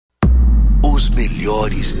Os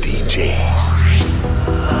melhores DJs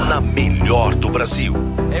na melhor do Brasil.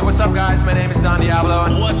 Hey, what's up, guys? My name is Don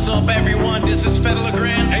Diablo. What's up, everyone? This is Fedor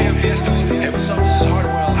Legrand. Hey, I'm Tiesto. Hey, what's up? This is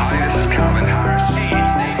Hardwell. Hi, this is Calvin Harris. Hey,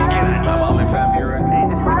 it's David Guetta. I'm Armin van Buren.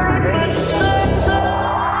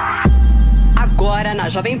 Agora na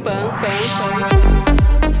Jovem Pan,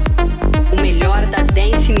 o melhor da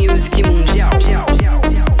dance music mundial.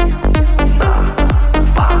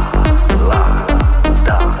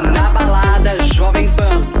 Na Balada Jovem Pan.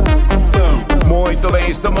 Muito bem,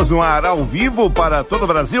 estamos no ar ao vivo para todo o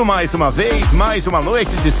Brasil, mais uma vez, mais uma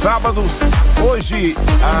noite de sábado. Hoje,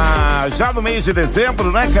 já no mês de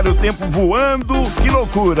dezembro, né, cara? O tempo voando, que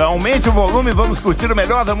loucura. Aumente o volume, vamos curtir o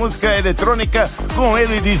melhor da música eletrônica com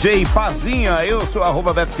ele, DJ Pazinha. Eu sou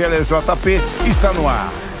 @Beto Keller JP, está no ar.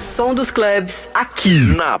 Som dos clubes aqui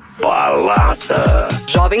Na Balada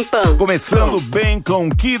Jovem Pan. Começando bem com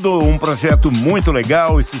Kido, um projeto muito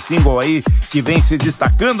legal, esse single aí que vem se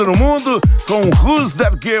destacando no mundo, com Who's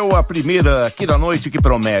That Girl, a primeira aqui da noite que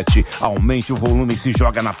promete. Aumente o volume, se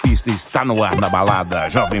joga na pista, está no ar na Balada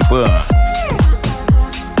Jovem Pan.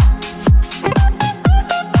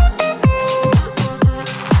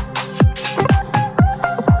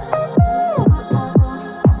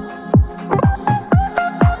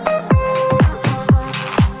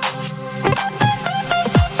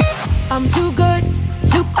 I'm too good,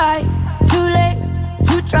 too high, too late,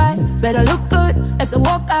 too try. Better look good as I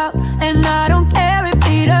walk out, and I don't care if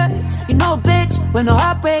it hurts. You know, bitch, when the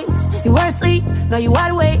heart breaks, you were asleep, now you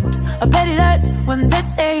wide awake. I bet it hurts when they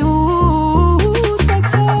say, ooh, who's that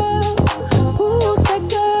girl? Who's that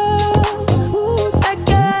girl? Who's that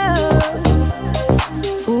girl?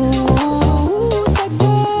 Ooh, who's that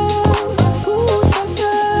girl? Who's that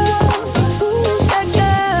girl? Who's that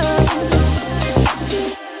girl?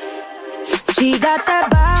 She got that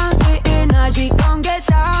bounce with energy, gon' get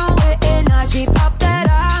down with energy, pop that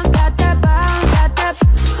ass, got that bounce, got that.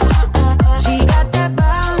 She got that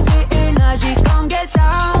bounce with energy, gon' get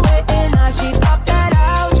down with energy, pop that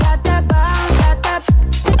out, got that bounce.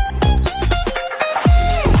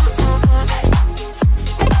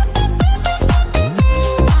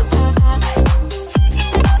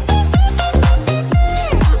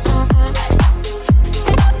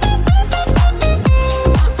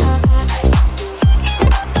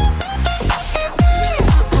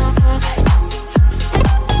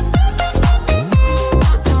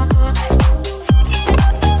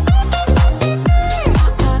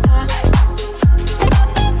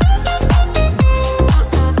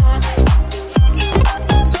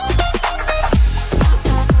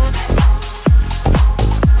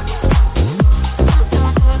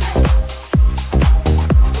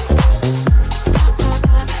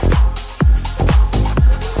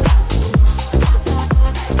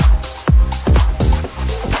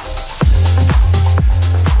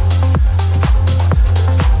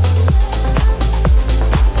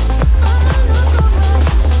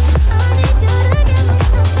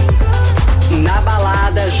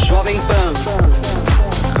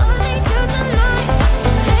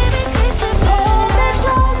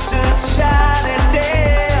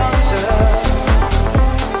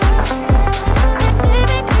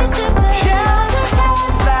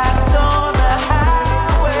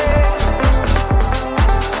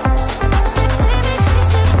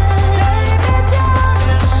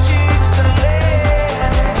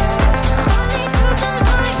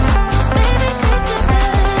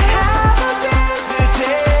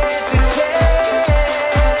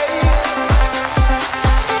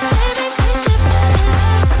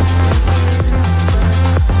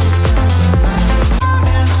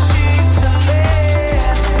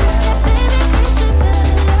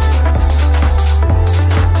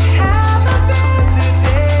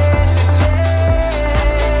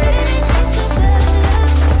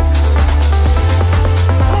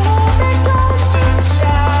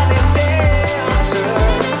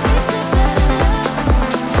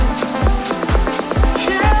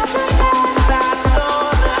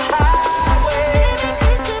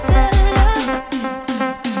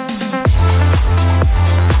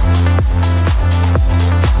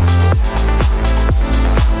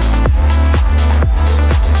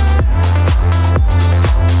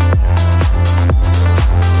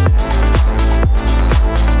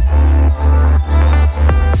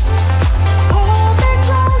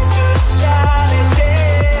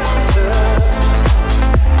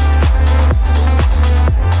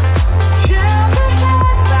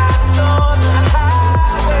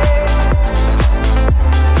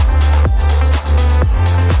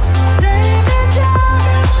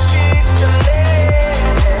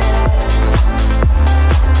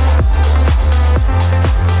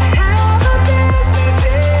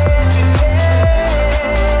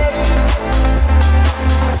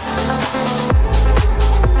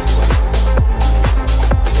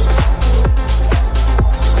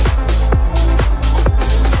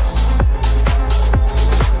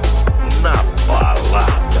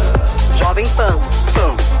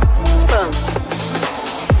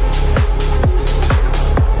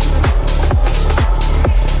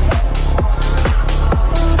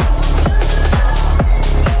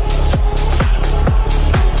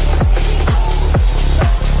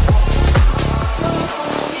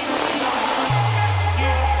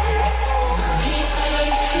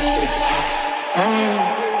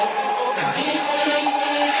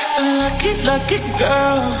 lucky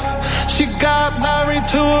girl. She got married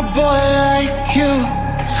to a boy like you.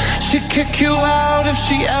 She'd kick you out if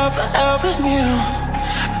she ever knew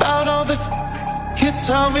about all the you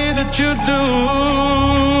tell me that you do.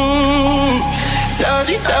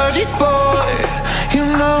 Dirty, dirty boy. You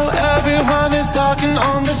know everyone is talking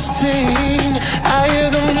on the scene. I hear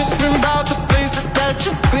them whispering about the places that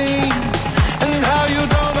you've been and how you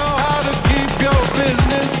don't know how to keep your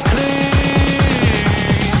business clean.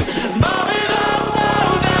 Mommy don't know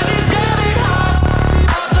that he's getting hot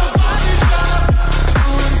at the body shop,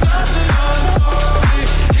 doing something unholy.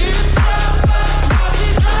 He's so bad, now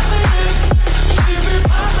she's dropping it. She be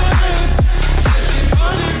popping it, then she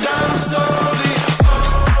put it down slowly.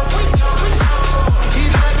 Oh, we know, he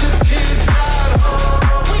let his kids out.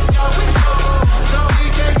 Oh, we know, so he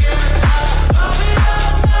can get out. Mommy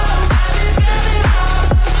don't know that he's getting hot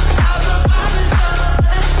at the body shop,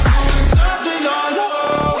 doing something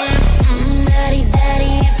unholy. Daddy,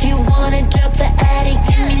 daddy, if you wanna drop the attic,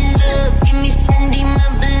 give me love, give me Fendi, my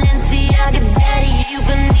Balenciaga, daddy. You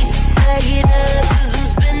gon' need to back it up, 'cause I'm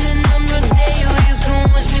spending on Rodeo. You can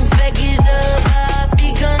watch me back it up, I'll be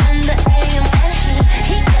gone in the AM.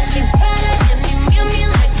 He got me Prada, got me Miu Miu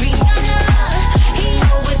like Rihanna. He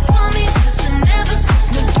always call me first and never cost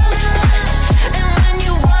no drama. And when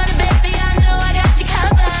you want it, baby, I know I got you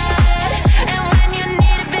covered. And when you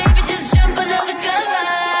need it, baby, just jump under the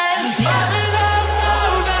covers. Mommy don't know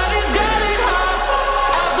that he's getting hot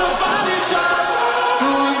at the body shop,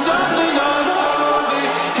 doing something unholy.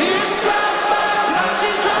 He's so bad, now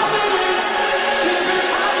she's dropping it. She be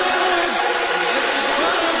popping it, then she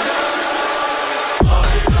put it down.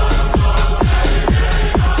 Mommy don't know that he's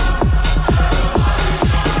getting hot at the body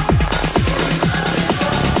shop, doing something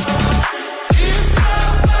unholy. He's so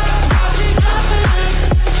bad, now she's dropping it.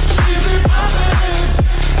 She be popping it,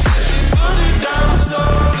 then she put it down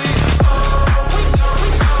slowly. Oh, we know,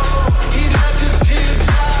 he let his kids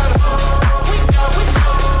out. Oh, we know,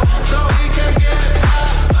 so he can get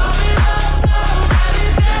out. Mommy don't know that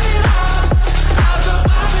he's getting hot at the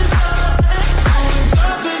body shop, doing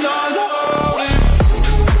something unholy.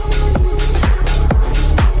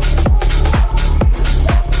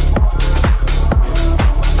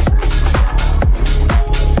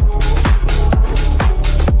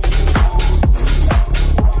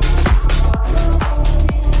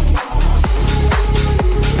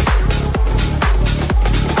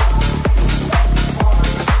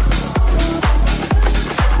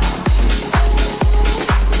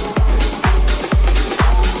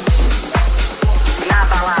 Na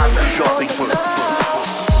balada Jovem Pan.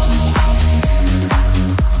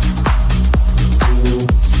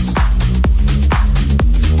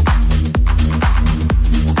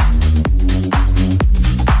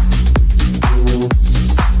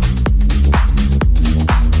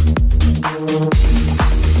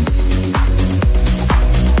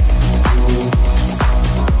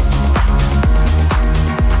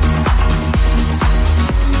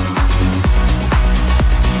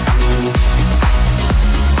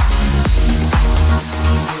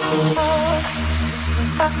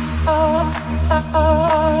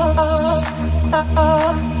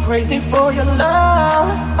 Crazy for your love.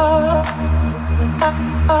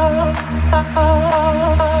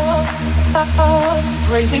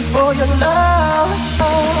 Crazy for your love.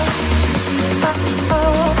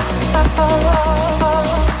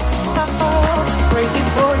 Crazy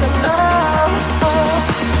for your love.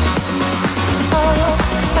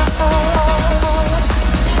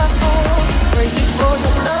 Crazy for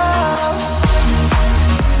your love.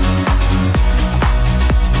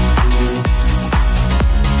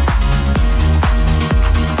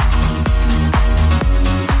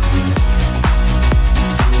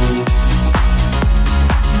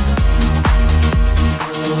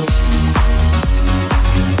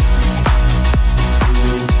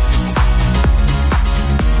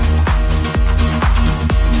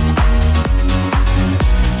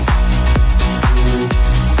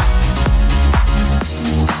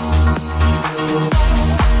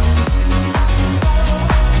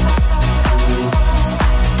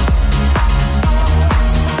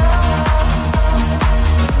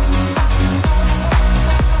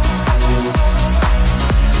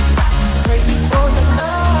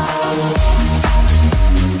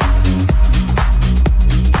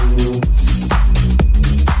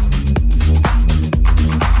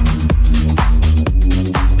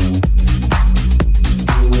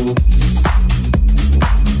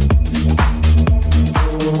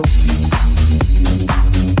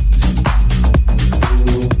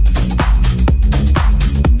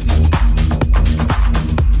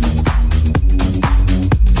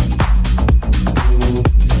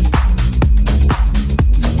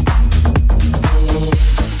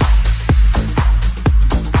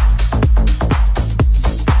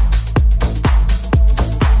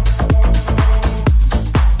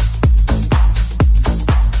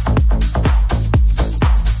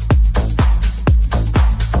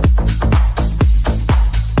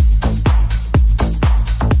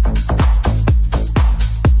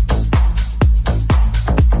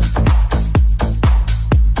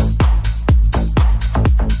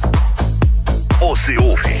 você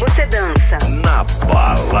ouve, você dança. na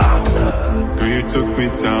balada. Girl, you took me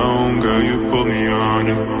down, girl, you put me on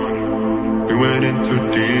it. We went in too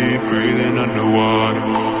deep, breathing underwater.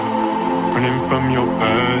 Running from your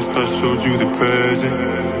past, I showed you the present.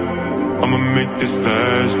 I'ma make this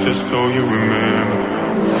last, just so you remember.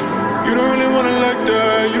 You don't really want it like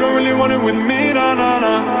that, you don't really want it with me, nah, nah,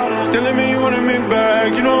 nah. Telling me you wanted me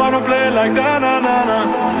back, you know I don't play it like that, nah, nah,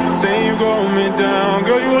 nah. Saying you gon' hold me down,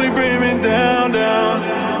 girl, you only bring me down, down.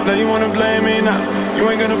 Now you wanna blame me, now you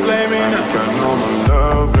ain't gonna blame me, now. I ain't got no more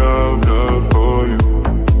love, love, love for you.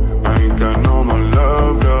 I ain't got no more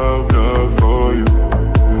love, love, love for you.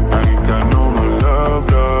 I ain't got no more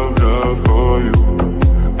love, love, love for you.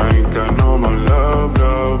 I ain't got no more love,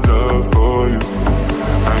 love, love for you.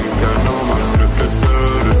 I ain't got no more.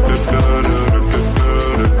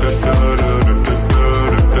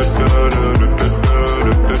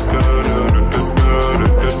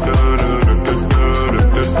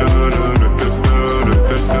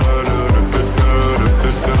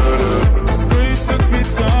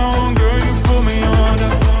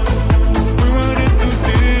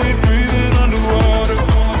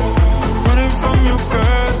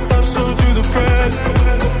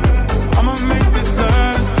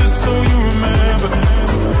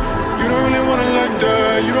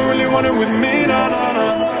 With me, nah, nah,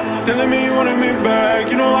 nah. Telling me you wanted me back,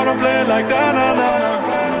 you know I don't play it like that, nah, nah,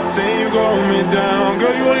 nah. Saying you gon' hold me down,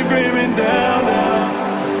 girl, you only bring me down, down.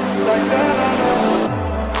 Like that, nah,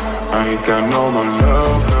 nah. I ain't got no more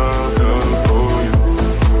love, love, love for you.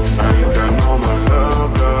 I ain't got no more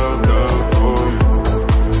love, love, love for you.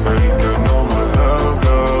 I ain't got no more love,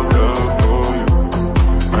 love, love for you.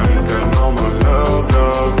 I ain't got no more love,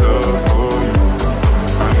 love, love for you.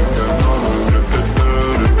 I ain't got no more.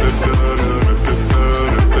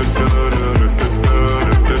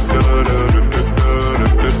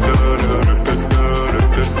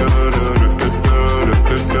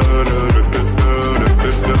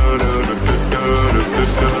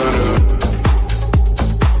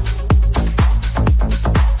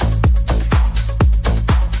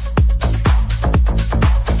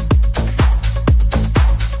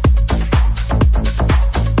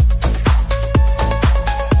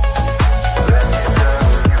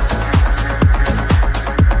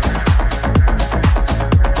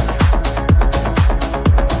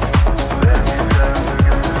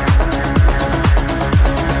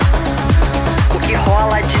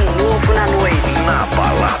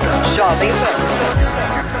 Jovem Pan.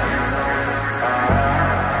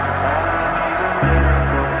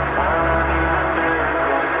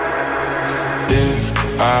 If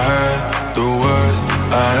I had the words,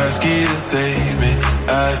 I'd ask you to save me,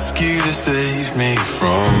 ask you to save me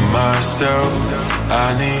from myself.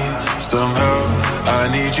 I need some help, I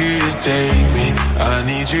need you to take me, I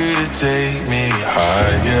need you to take me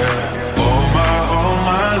higher. All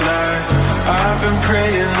my life, I've been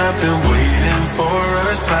praying, I've been waiting for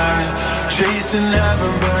a sign. Chasing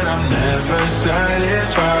heaven, but I'm never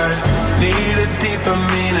satisfied. Need a deeper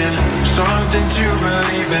meaning, something to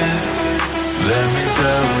believe in. Let me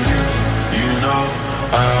tell you, you know,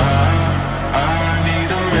 I need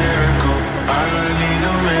a miracle, I need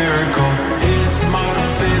a miracle. It's more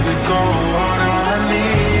than physical, what I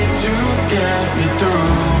need to get me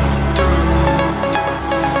through.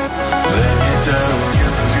 Let me tell you.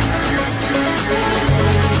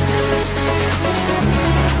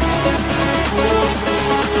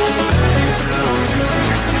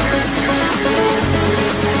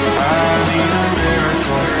 I need a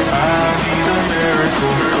miracle, I need a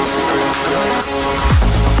miracle.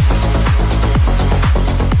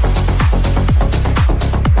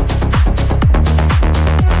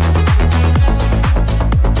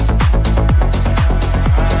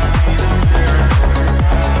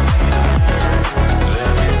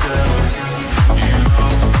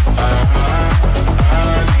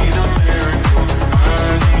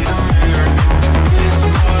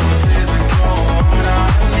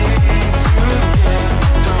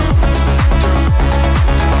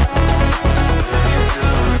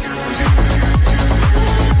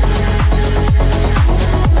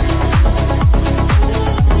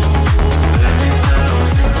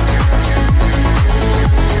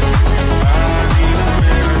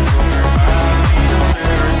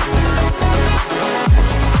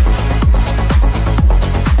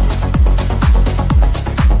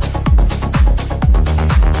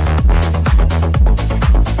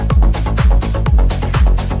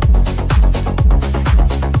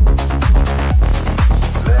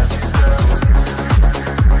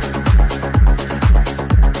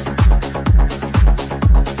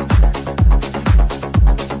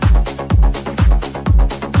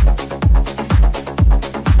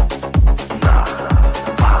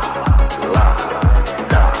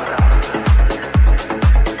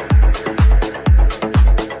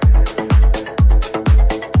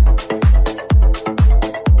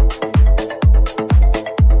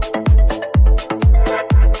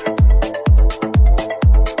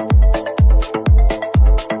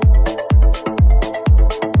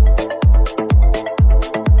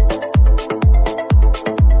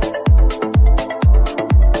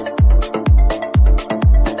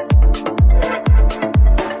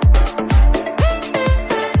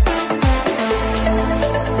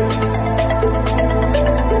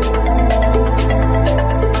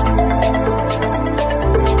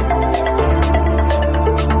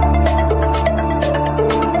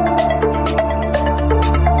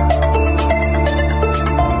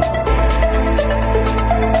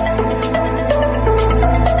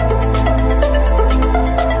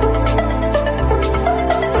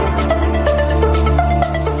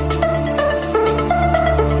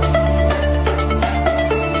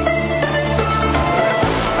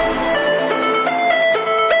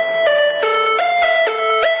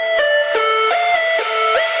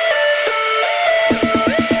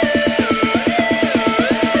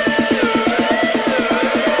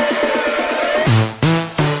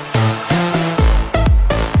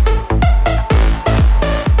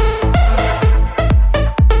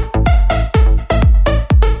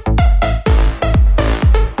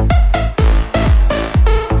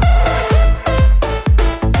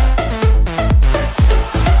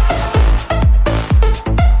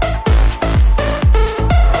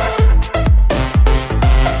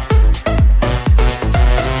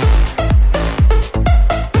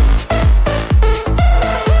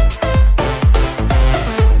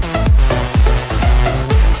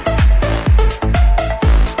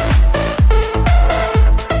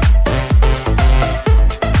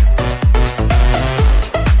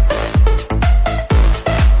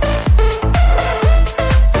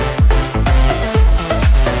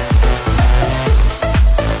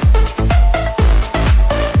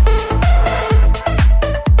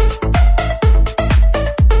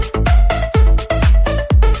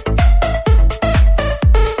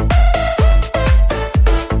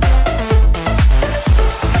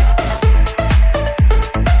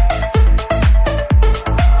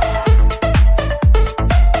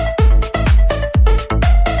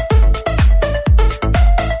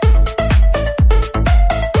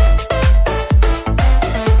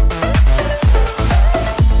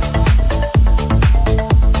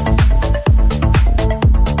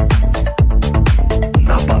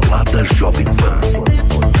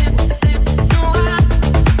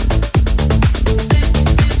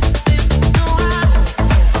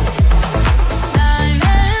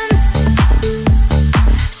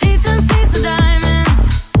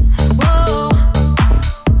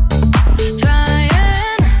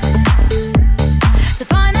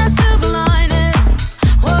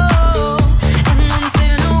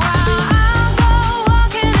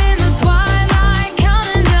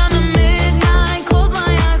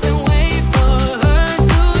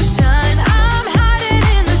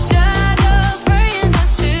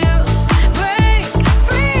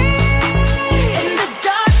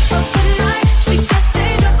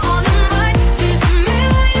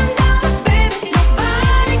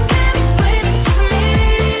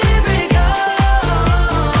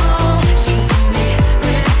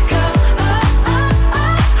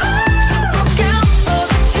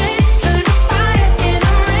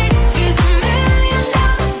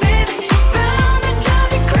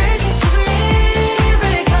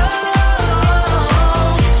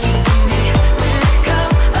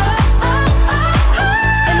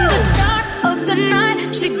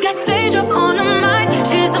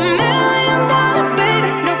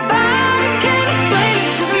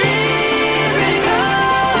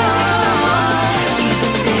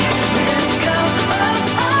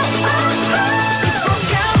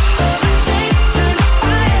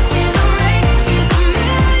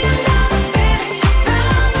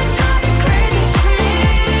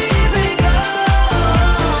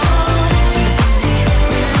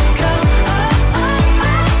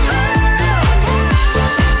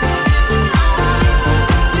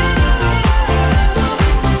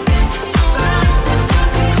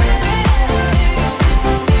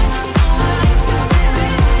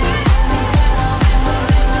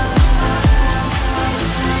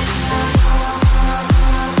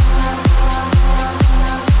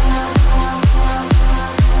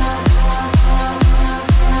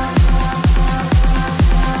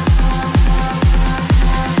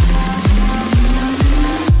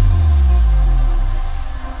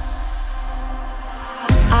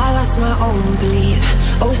 lost my own belief.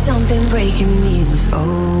 Oh, something breaking me was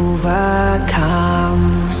overcome.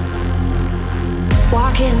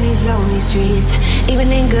 Walking these lonely streets,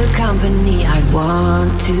 even in good company, I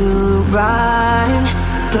want to run.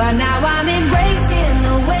 But now I'm embracing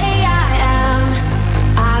the way I am.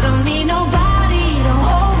 I don't need nobody to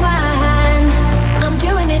hold my hand. I'm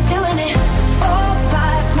doing it all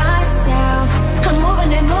by myself. I'm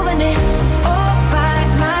moving it all by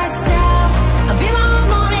myself. I'll be my own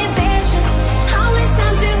motivation. I'll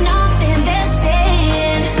listen to nothing they're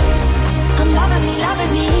saying. I'm loving me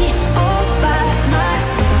all by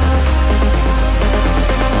myself.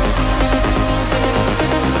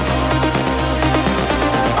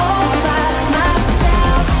 All by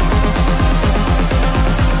myself.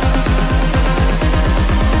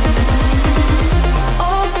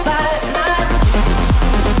 All by myself. All by myself.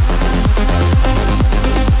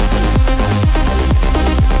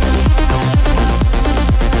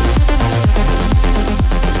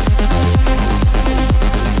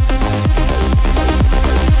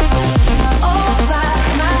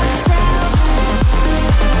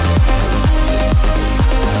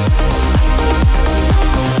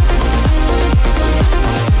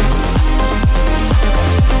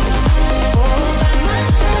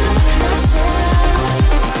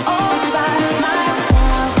 All by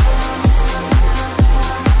myself.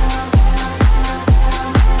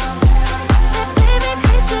 Baby,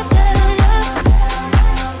 kiss it better.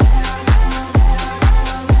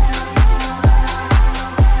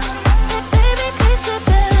 Baby, kiss it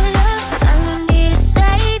better. I don't need a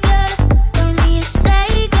savior, don't need a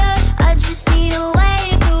savior. I just need a way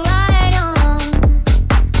to ride on.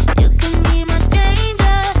 You can be my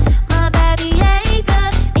stranger, my bad behavior.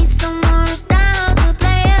 Need someone who's down to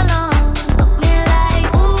play along. Look me like,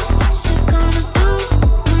 ooh, what you gonna do?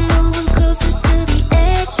 We're moving closer to the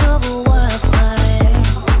edge of a wildfire.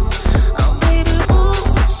 Oh baby, ooh,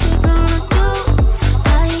 what you gonna do?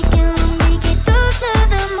 How you gonna make it through to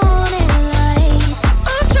the morning light?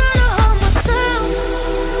 I'm trying to hold myself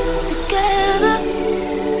together.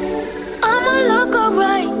 I'ma look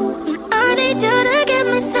alright, and I need you to give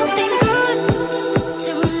me something good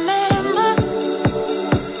to remember.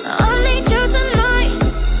 I need you tonight,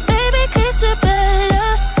 baby, kiss it better.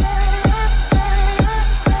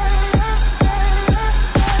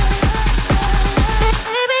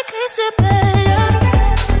 Baby, kiss it better.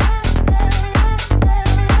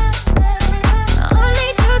 I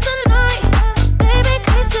need you tonight, baby,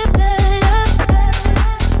 kiss it better.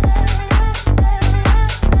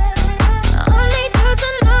 I need you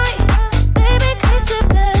tonight, baby, kiss it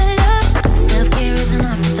better. Self-care is an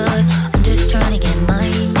afterthought. I'm just trying to get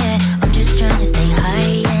mine, yeah. I'm just trying to stay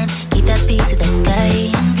high and keep that piece of the sky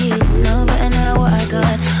in view. No better now what I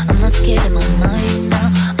got. I'm not scared of my mind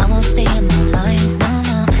now. I won't stay in my lines no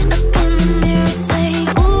more. Look in the mirror, say,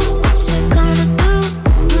 ooh, what you gonna do?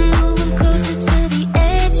 We're moving closer to the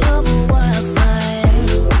edge of a wildfire.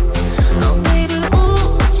 Oh baby, ooh,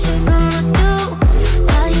 what you gonna do?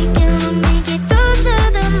 How you gonna make it through to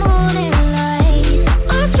the morning light?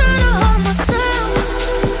 I'm trying to hold myself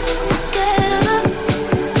together.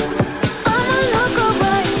 I'ma look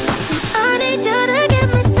alright, and I need you to give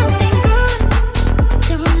me something good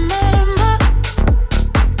to remember.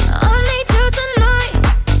 I need you tonight,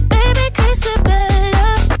 baby, kiss it better.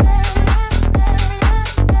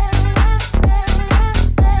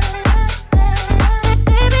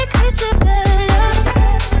 Baby, kiss it better.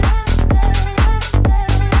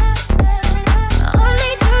 I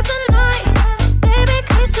need you tonight, baby,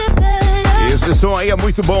 kiss it better. Esse som aí é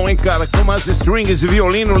muito bom, hein, cara? Com umas strings de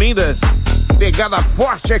violino lindas. Pegada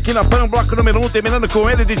forte aqui na Pan, bloco número 1, terminando com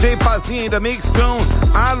ele, DJ Pazinha, ainda mix com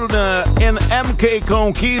Aluna and MK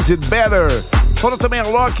com Kiss It Better. Foram também a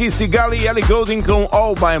Loki, Sigali e Ellie Goulding com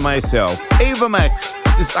All By Myself. Ava Max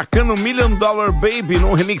destacando $1 Million Baby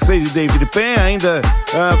no remix aí de David Penn, ainda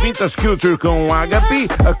Vintage Culture com Agape,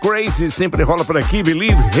 a Crazy sempre rola por aqui,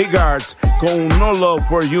 Believe Regard com No Love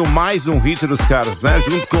For You, mais um hit dos caras, né,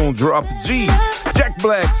 junto com Drop G, Jack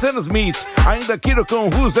Black, Sam Smith, ainda Kiro com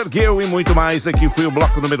Who's That Girl e muito mais. Aqui foi o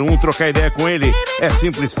bloco número 1, trocar ideia com ele é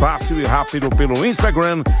simples, fácil e rápido pelo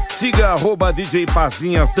Instagram, siga @DJ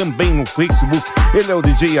Pazinha também no Facebook, ele é o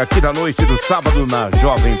DJ aqui da noite do sábado na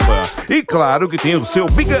Jovem Pan. E claro que tem o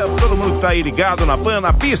seu Big Up, todo mundo tá aí ligado na Pan,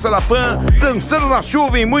 na pista da Pan, dançando na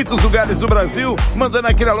chuva em muitos lugares do Brasil, mandando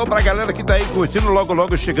aquele alô pra galera que tá aí curtindo, logo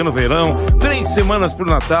logo chegando o verão, 3 semanas pro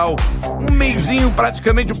Natal, um mêsinho,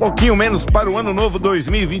 praticamente um pouquinho menos para o Ano Novo novo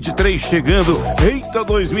 2023 chegando. Eita,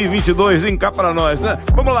 2022, hein, cá pra nós, né?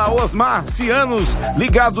 Vamos lá, Osmar Cianos,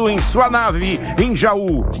 ligado em sua nave, em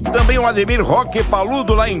Jaú. Também o Ademir Roque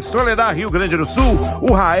Paludo, lá em Soledad, Rio Grande do Sul.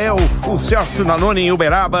 O Rael, o Celso Nanoni, em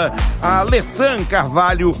Uberaba. A Alessan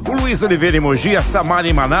Carvalho, o Luiz Oliveira em Mogi, a Samara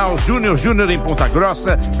em Manaus, Júnior em Ponta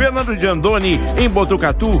Grossa, Fernando de Andoni em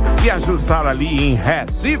Botucatu e a Jussara ali em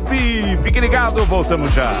Recife. Fique ligado,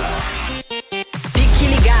 voltamos já. Fique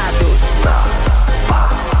ligado.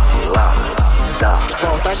 Balada.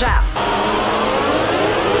 Volta já.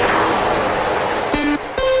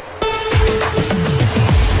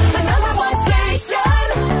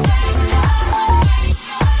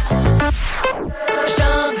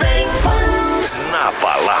 Na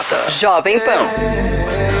balada. Jovem Pan.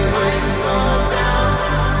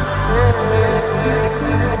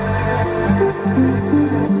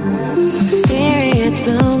 Staring at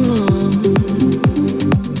the moon,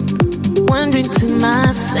 wondering to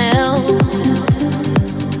myself,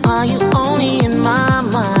 are you only in my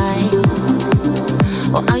mind,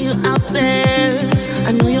 or are you out there?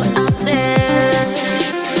 I know you're out there.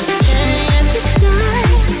 Staring at the sky,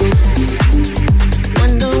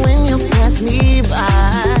 wonder when you'll pass me by.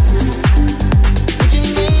 Would you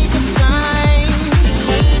make a sign?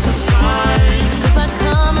 Cause I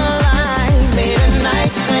come alive late at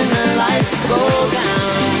night when the lights go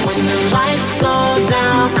down. When the lights go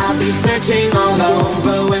down, I'll be searching all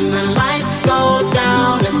over. When the lights go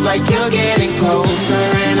down, it's like you're getting closer.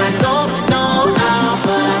 And I don't know how,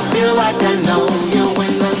 but I feel like I know you.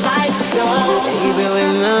 When the lights go, baby,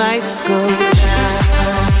 when the lights go down.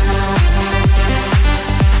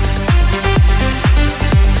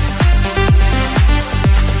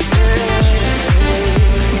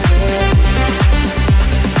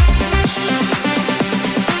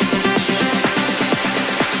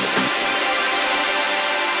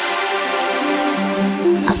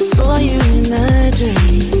 I saw you in a dream.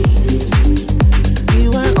 You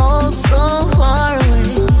were oh so far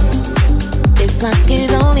away. If I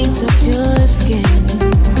could only touch your skin,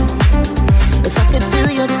 if I could feel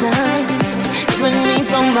your touch, it would mean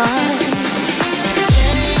so much.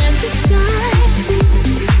 Staring at the sky,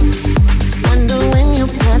 wonder when you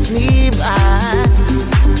pass me by.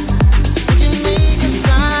 Would you make a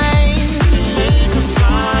sign?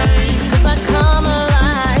 Cause I come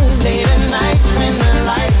alive late at night when the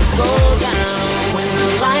lights go down. When the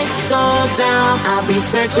lights go down, I'll be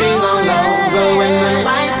searching all over. When the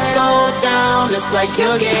lights go down, it's like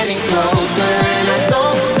you're getting closer. And I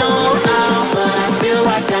don't know how, but I feel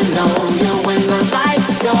like I know you. When the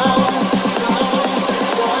lights go,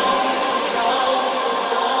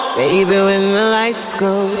 baby, when the lights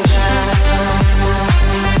go down.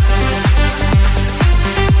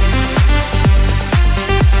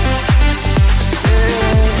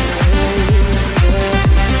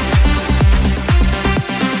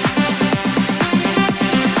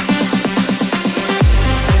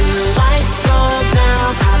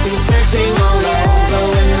 Searching all over.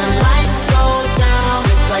 When the lights go down,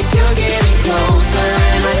 it's like you're getting closer.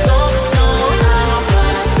 And I don't know how,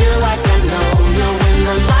 but I feel like I know you. When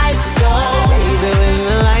the lights go, baby, when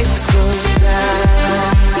the lights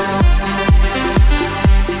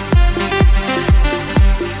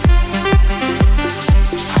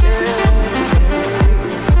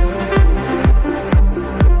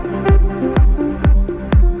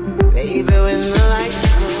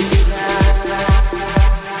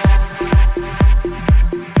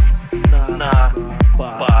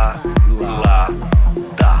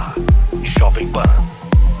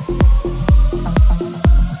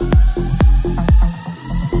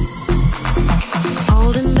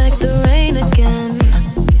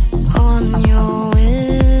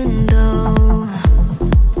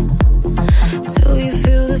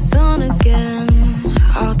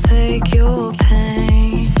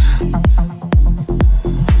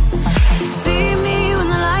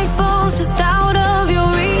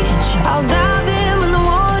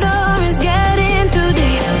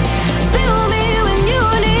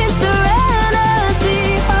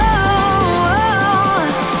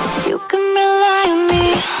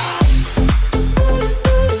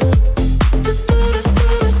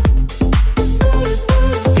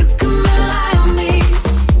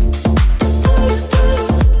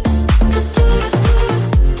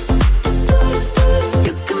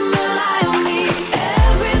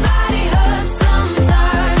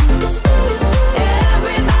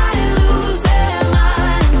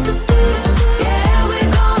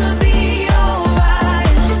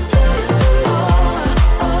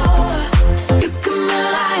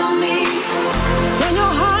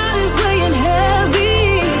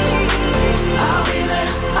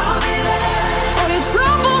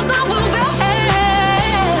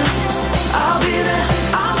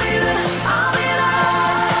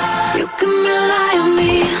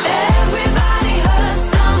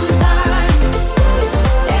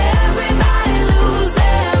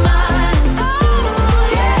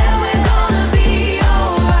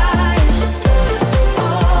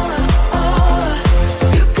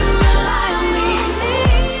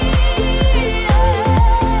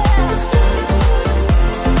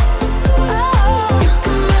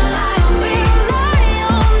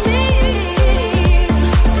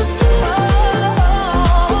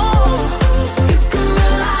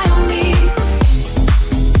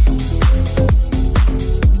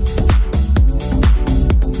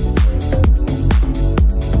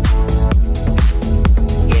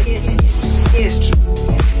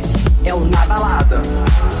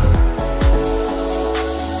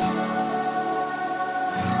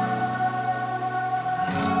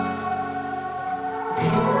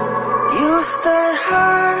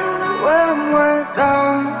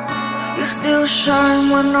You still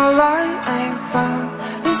shine when the light ain't found.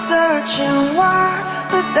 Been searching wide,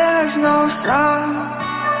 but there's no sound.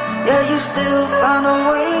 Yeah, you still find a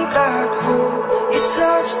way back home. You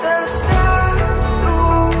touch the sky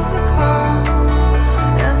through the clouds,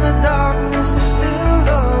 and the darkness is still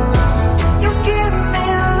around. You give me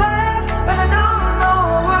life, but I don't know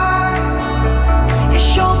why. You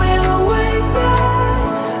show me the way back,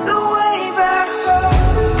 the way back home.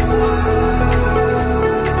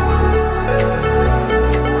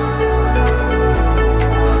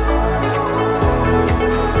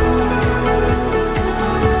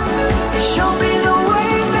 You show me the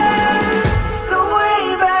way back, the way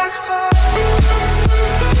back home.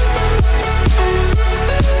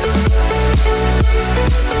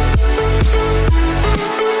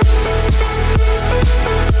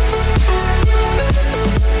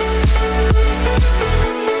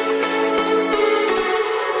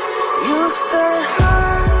 You stay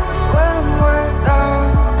high when we're down.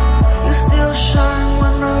 You still shine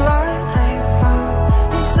when the light ain't found.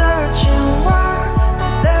 Been searching wide,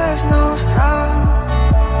 but there's no sound.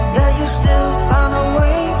 Yeah, you still find a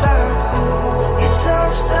way back home. You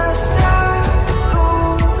touch the sky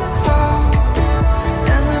through the clouds,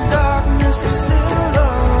 and the darkness is still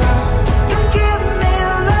around. You give me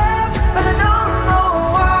love, but I don't know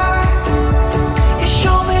why. You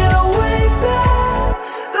show me the way back,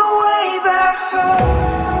 the way back home.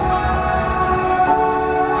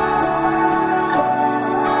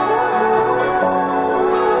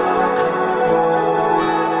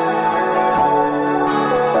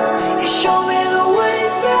 You show me the way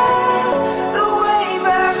back, the way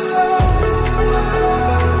back home.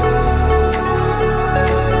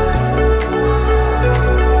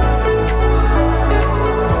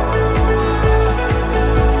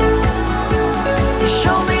 You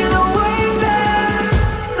show me the way back,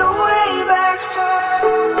 the way back home.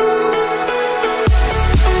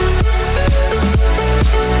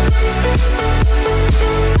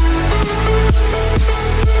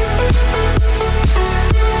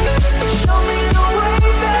 Show me the way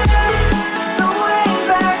back, the way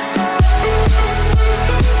back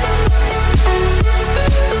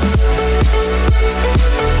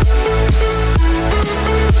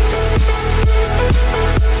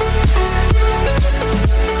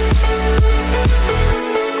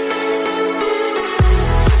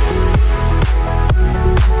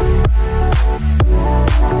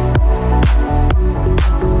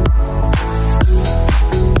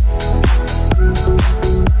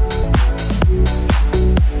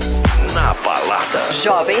Na Balada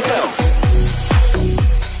Jovem Pan.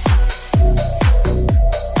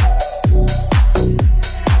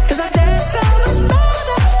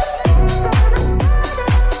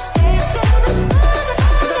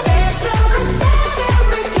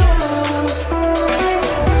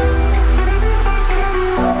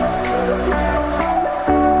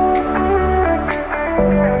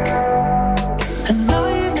 I know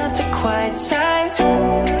you're not the quiet type.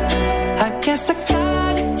 I guess I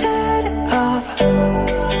gotta turn it off.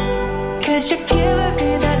 'Cause you're giving me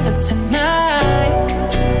that look tonight.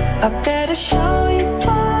 I better show you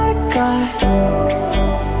what I got.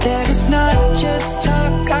 That is not just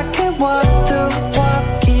talk. I can walk the walk.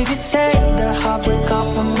 Give you take the heartbreak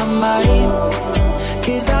off of my mind.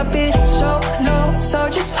 'Cause I've been so low, so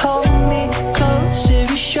just hold me close. If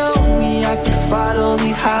you show me, I can follow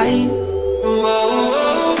behind.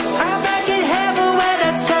 I'm back in heaven when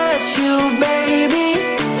I touch you, baby.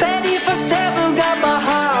 24/7 got my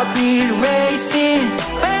heartbeat racing.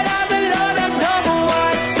 When I'm alone, I don't know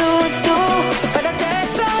what to do, but I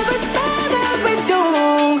dance all the time with you.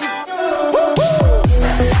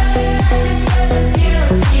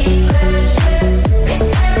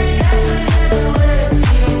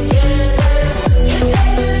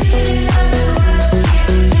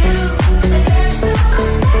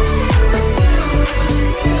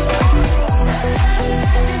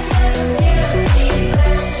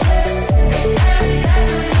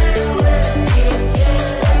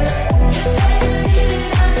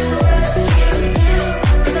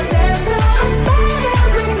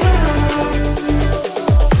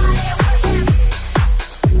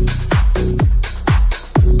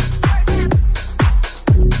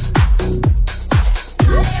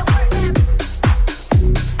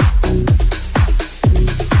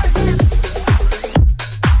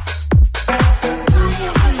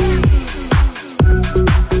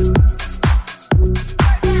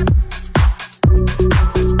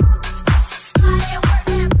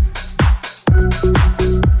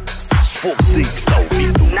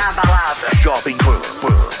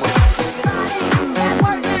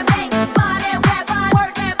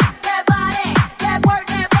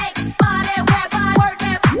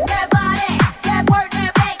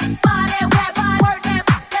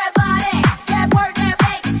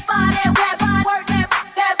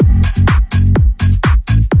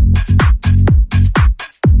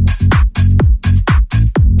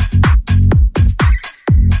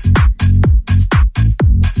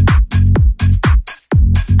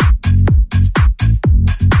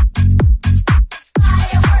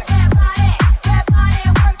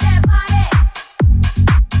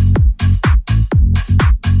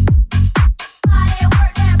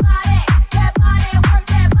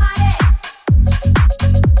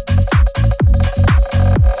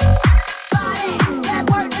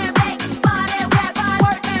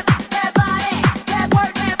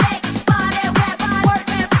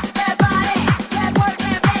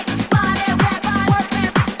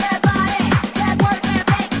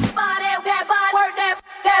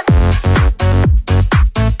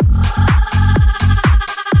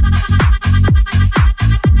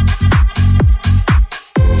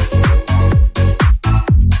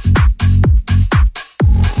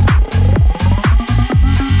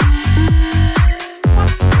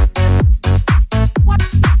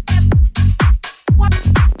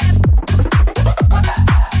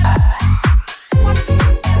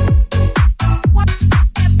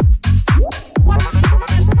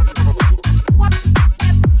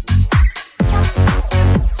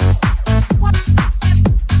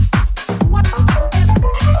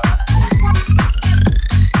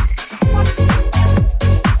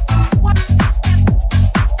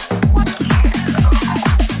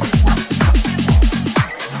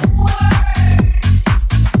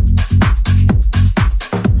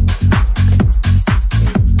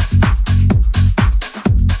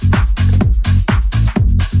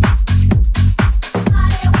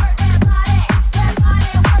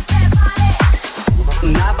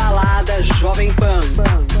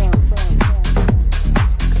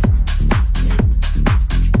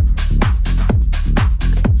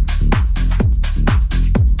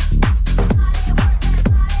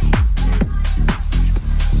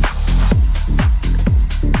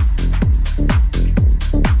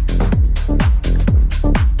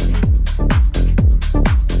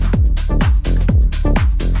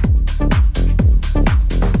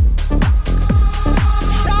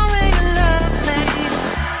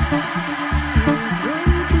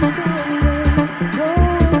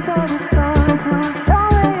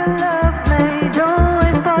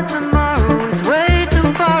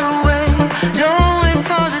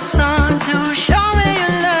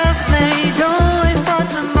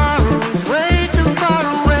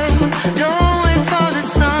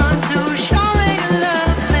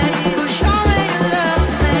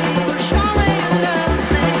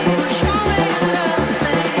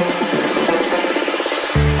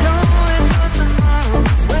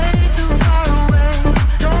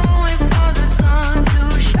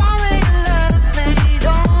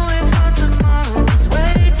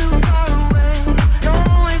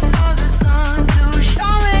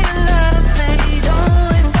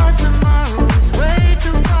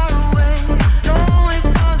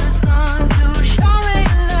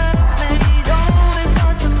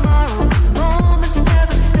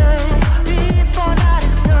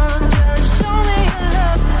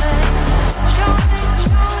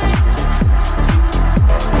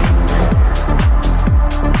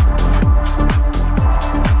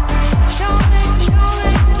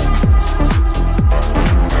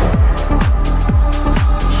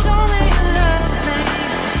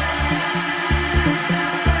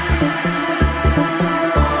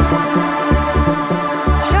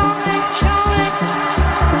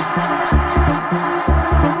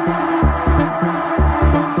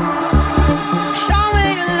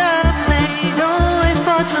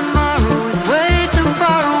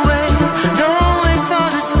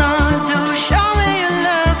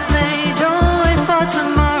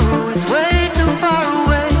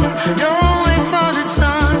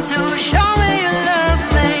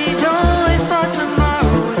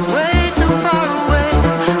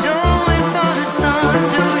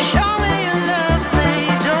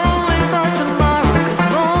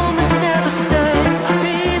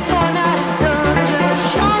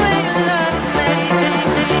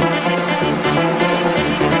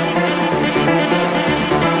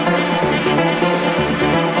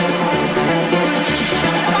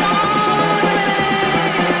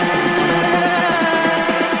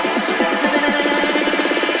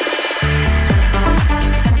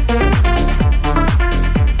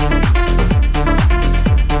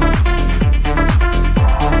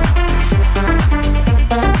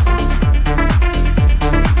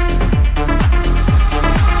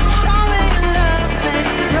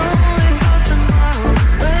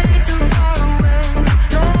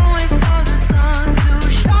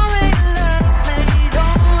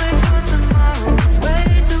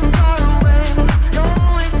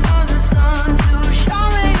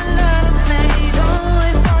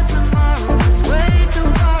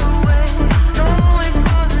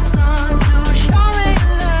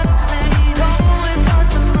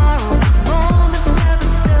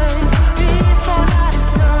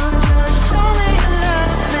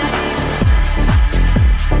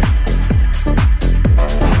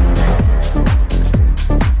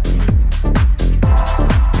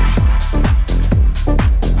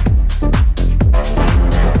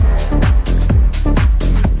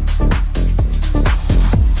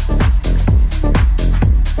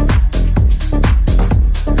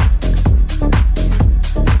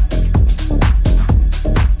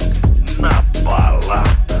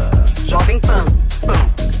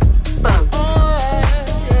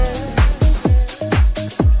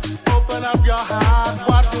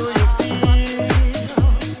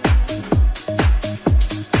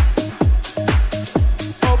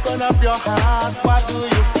 your heart, what do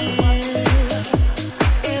you feel?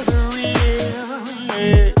 Is it real?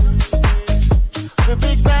 Yeah. The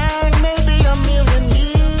Big Bang may be a million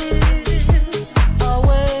years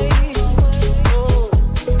away, oh,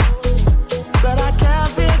 but I can't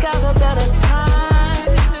think of a better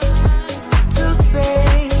time to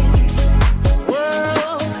say,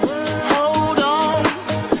 world, hold on.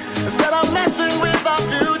 Instead of messing with our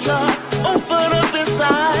future, open up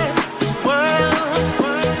inside. World,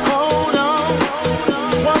 hold on.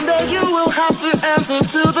 One day you will have to answer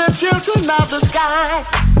to the children of the sky.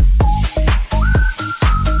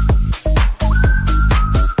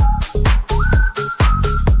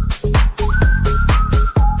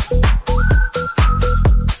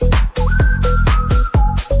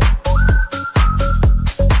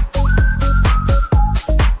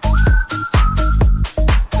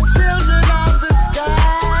 Children of the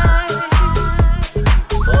sky.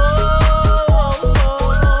 Oh,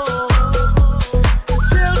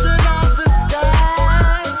 children of the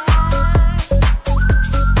sky.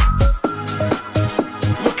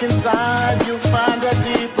 Look inside, you'll find a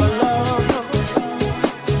deeper love.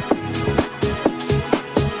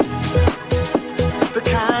 The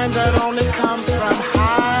kind that only comes from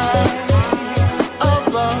high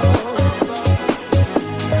above.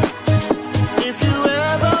 If you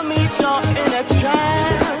ever meet your inner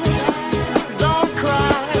child, don't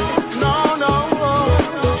cry, no, no.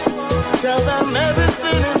 Tell them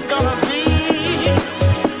everything is gonna be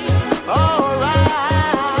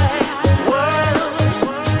alright. World,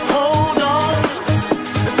 hold on.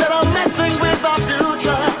 Instead of messing with our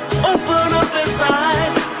future, open up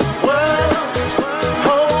inside. World,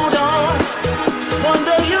 hold on. One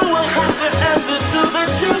day you will have to answer to the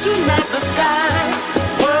children of the sky.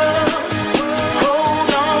 World,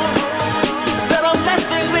 hold on. Instead of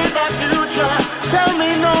messing with our future, tell me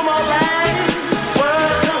no more lies.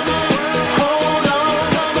 World, hold on.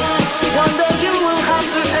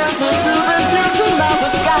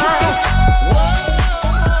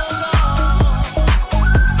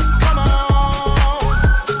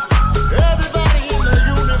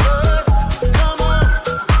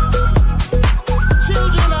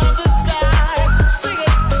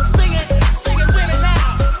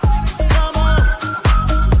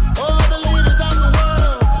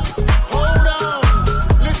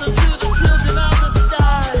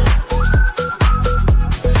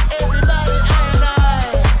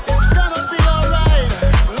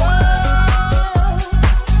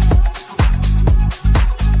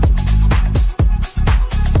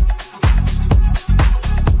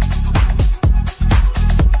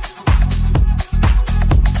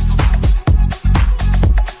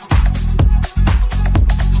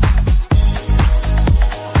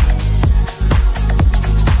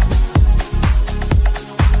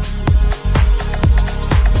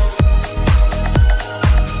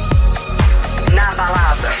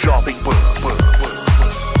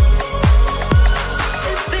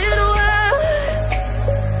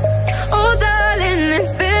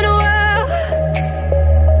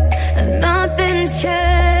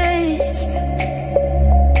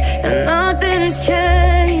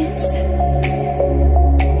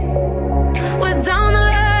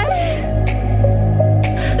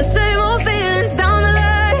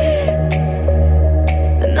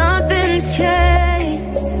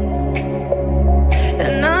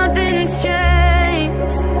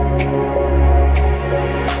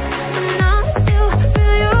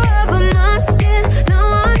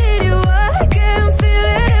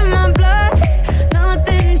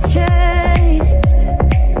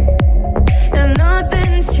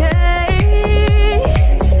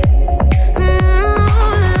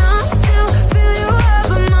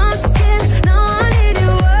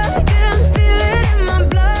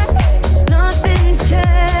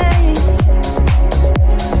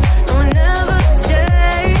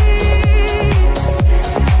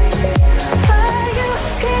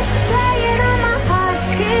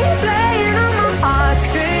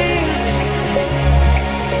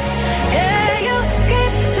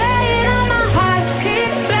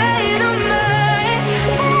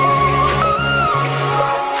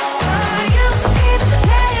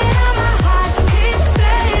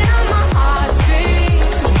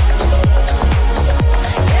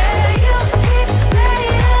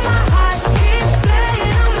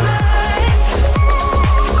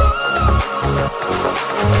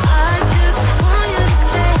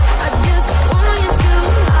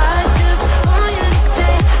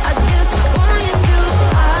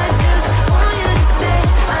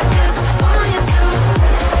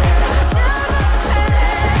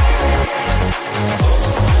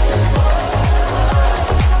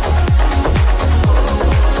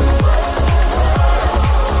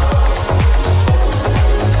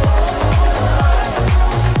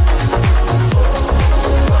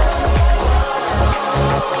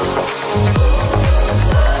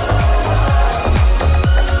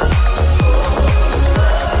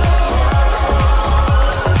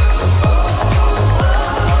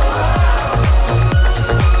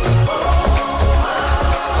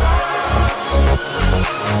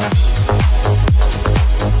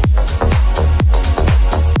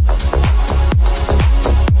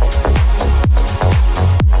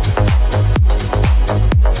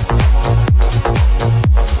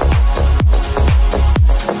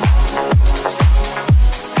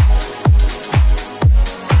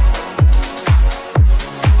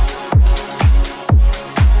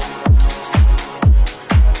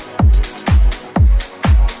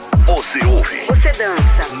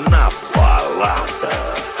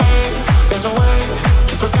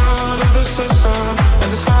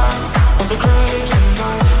 be great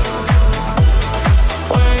tonight.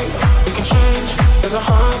 Wait, we can change. Let our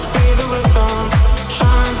hearts be the rhythm.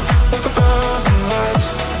 Shine like 1,000 lights.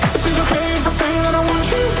 Is it okay if I say that I want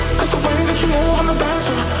you? 'Cause the way that you move on the dance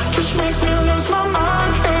floor just makes me lose my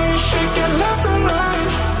mind. Hey, shake it left and right.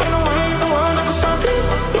 Ain't no way in the world I can stop you.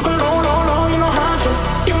 You can roll, roll, roll, you know how to.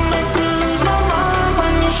 You make me lose my mind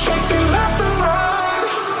when you shake it left and right.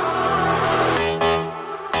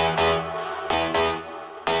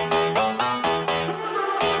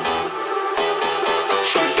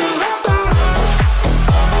 Shake it left and right.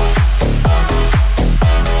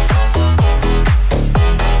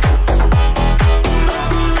 You make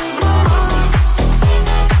me lose my mind.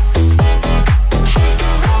 Shake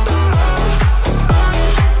it left and right.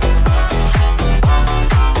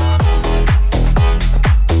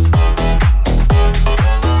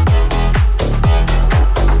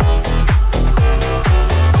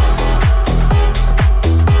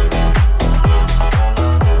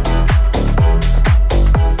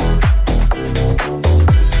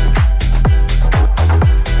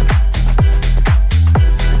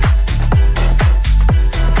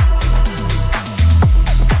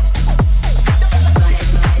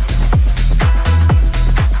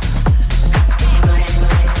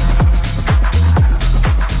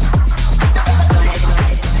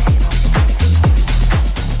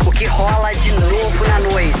 O que rola de novo na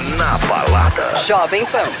noite. Na Balada Jovem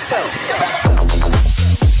Pan.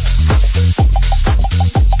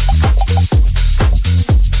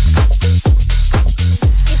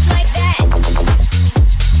 It's like that. It's like that. It's like that.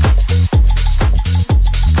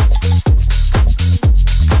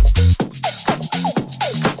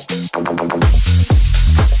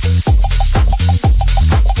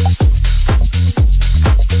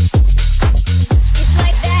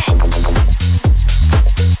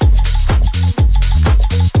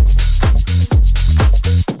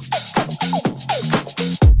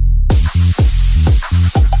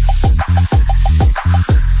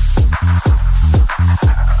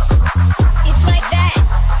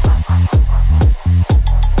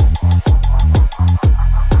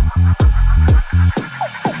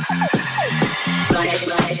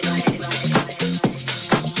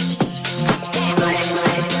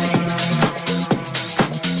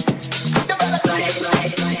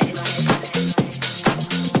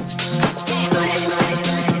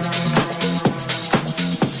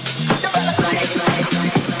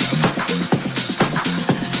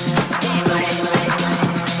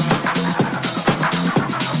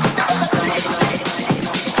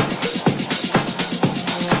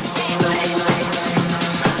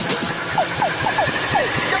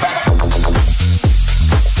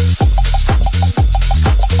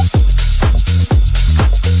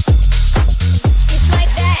 It's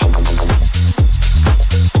like that. It's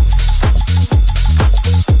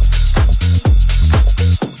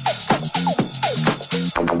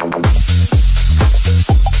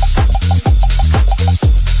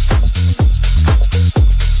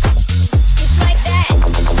like that.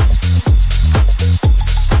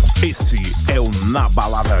 Esse é o Na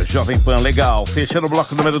Balada Jovem Pan. Legal. Fechando o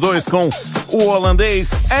bloco número 2 com o holandês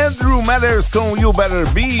Andrew Matters com You Better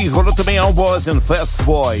Be. Rolou também All Boys and Fast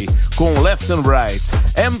Boy com Left and Right.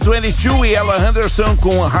 M22 e Ella Henderson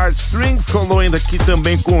com Heartstrings. Rolou ainda aqui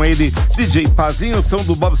também com ele DJ Pazinha, o som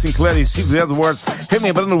do Bob Sinclair e Steve Edwards,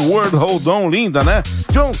 relembrando World Hold On, linda, né?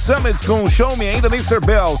 John Summit com Show Me, ainda Mr.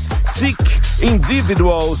 Belt. Sick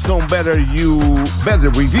Individuals com Better Review.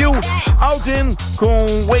 Alden com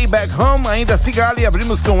Way Back Home, ainda Cigali,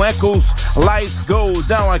 abrimos com Echoes, Lights Go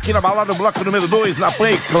Down, aqui na balada, bloco número 2, na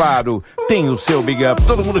Play, claro, tem o seu Big Up.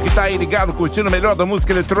 Todo mundo que tá aí ligado, curtindo o melhor da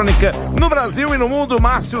música eletrônica no Brasil e no mundo,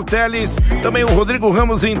 Márcio Teles, também o Rodrigo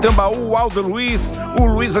Ramos em Tambaú, o Aldo Luiz, o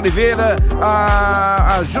Luiz Oliveira,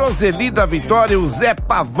 a Joseli da Vitória, o Zé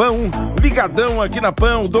Pavão, ligadão aqui na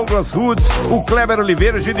PAN, o Douglas Roots, o Kleber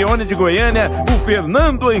Oliveira, o Gideone de Goiânia, o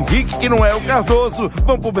Fernando Henrique, que não é o Cardoso.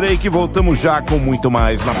 Vamos pro break e voltamos já com muito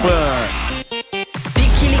mais na PAN.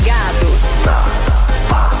 Fique ligado.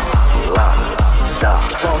 Balada.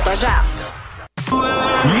 Volta já.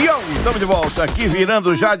 Yo, estamos de volta aqui,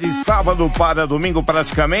 virando já de sábado para domingo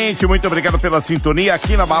praticamente. Muito obrigado pela sintonia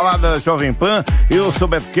aqui na Balada Jovem Pan. Eu sou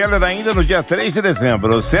Beto Keller, ainda no dia 3 de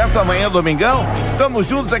dezembro, certo? Amanhã, domingão, estamos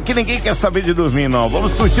juntos aqui, ninguém quer saber de dormir, não.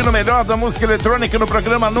 Vamos curtir o melhor da música eletrônica no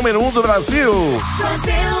programa número 1 do Brasil.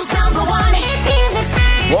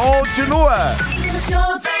 Continua.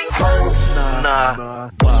 Na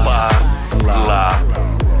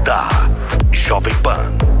Balada Jovem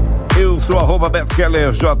Pan. Eu sou @Beto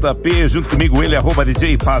Keller JP, junto comigo ele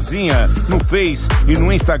 @DJ Pazinha no Face e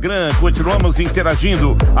no Instagram. Continuamos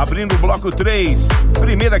interagindo, abrindo o bloco 3.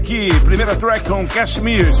 Primeira track com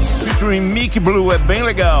Kashmir, featuring Mickey Blue, é bem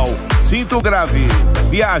legal. Sinta o grave,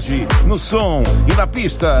 viaje no som e na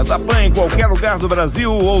pista da Pan em qualquer lugar do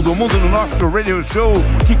Brasil ou do mundo no nosso radio show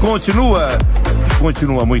que continua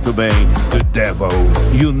muito bem. The Devil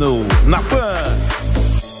You Know, na Pan.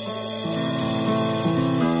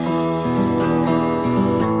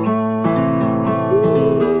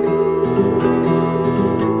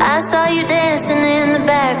 I saw you dancing in the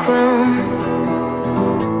back room.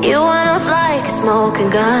 You went off like a smoking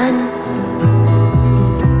gun.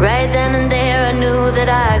 Right then and there I knew that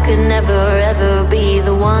I could never ever be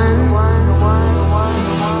the one.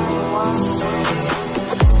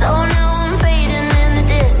 So now I'm fading in the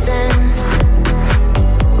distance,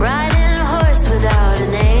 riding a horse without a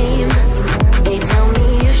name. They tell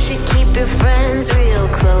me you should keep your friends real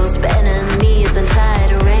close, but enemies untie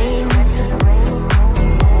the reins.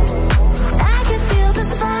 I can feel the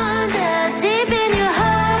thunder deep in your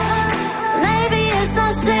heart. Maybe it's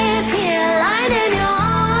not safe here, lying in your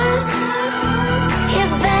arms.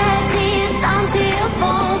 You're bad deep down to your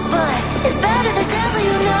bones, but it's better the devil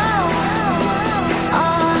you know.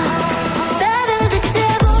 Better the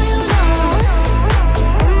devil you know.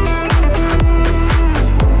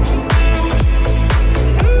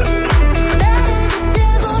 Better the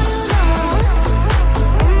devil you know.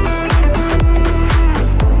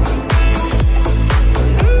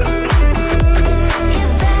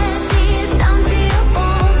 You're bad deep down to your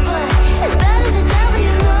bones, but it's better the devil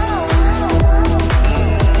you know.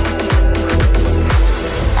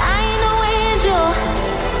 I ain't no angel,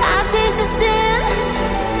 I've tasted sin,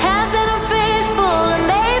 have been unfaithful and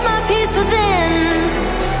made my peace within.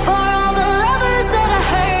 For all the lovers that I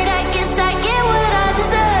hurt, I guess I get what I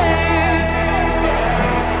deserve.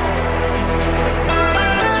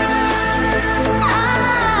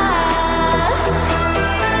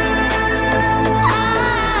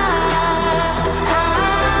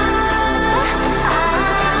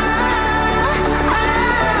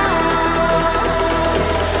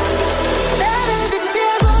 Better the devil you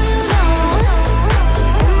know. Better the devil you know.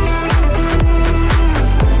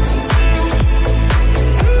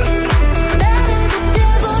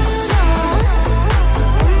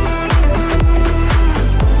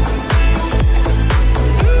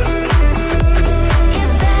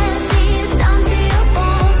 You're bad deep down to your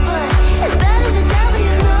bones, but it's better the devil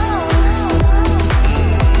you know.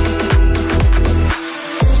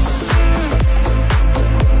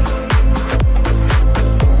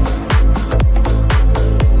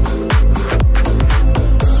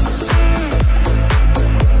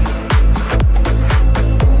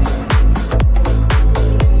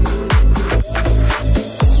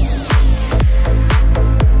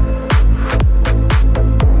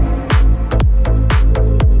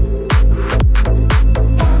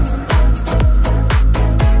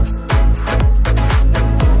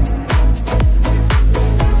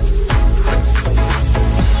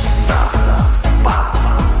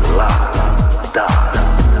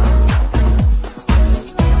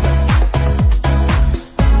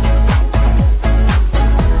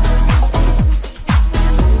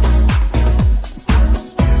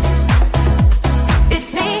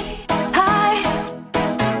 It's me, hi.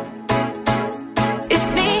 It's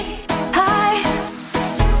me, hi.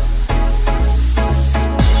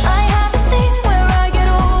 I have this thing where I get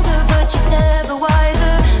older, but just never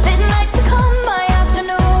wiser. Midnights become my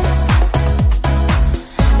afternoons.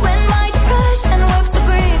 When my depression works the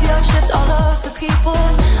graveyard shift, all of the people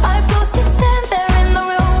I've ghosted stand there in the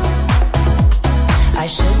room. I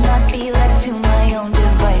should not be left to my own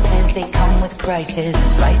devices. They come with prices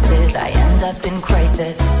and vices. I end up in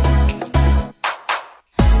crisis.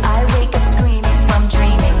 I wake up screaming from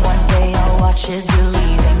dreaming. One day I'll watch as you're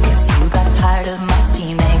leaving, 'cause you got tired of my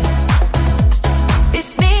scheming.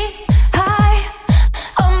 It's me, hi.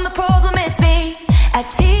 I'm the problem, it's me. At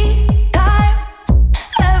tea time,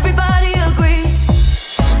 everybody agrees.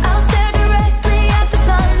 I'll stare directly at the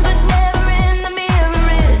sun, but never in the mirror.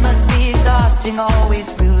 It must be exhausting, always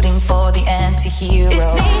rooting for the anti-hero.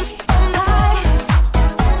 It's me, hi.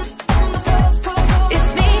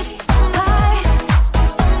 It's me, hi.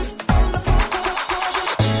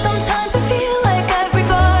 Sometimes I feel like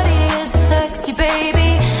everybody is a sexy baby,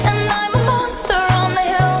 and I'm a monster on the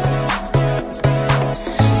hill.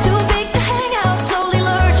 Too big to hang out, slowly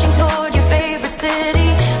lurching toward your favorite city.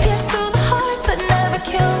 Pierced through the heart, but never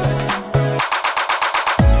killed.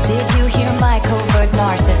 Did you hear my covert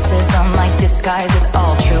narcissism? My disguise is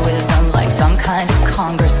altruism, like some kind of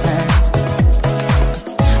congressman.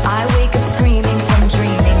 I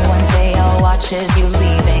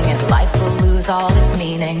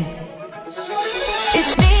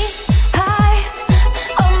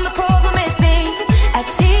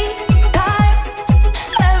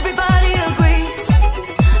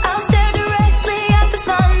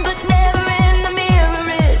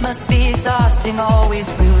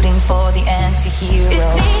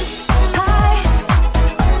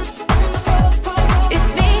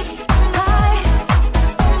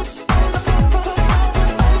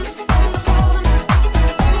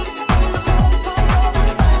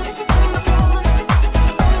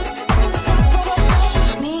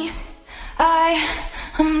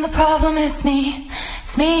problem, it's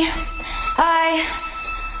me,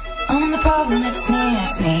 I'm the problem, it's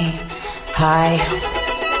me, hi.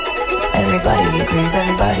 Everybody agrees,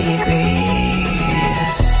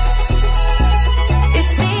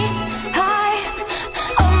 It's me, hi,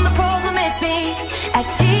 I'm the problem, it's me. At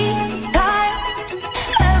tea time,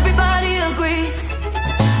 everybody agrees.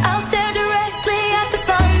 I'll stare directly at the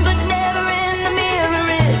sun, but never in the mirror.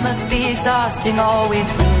 It must be exhausting, always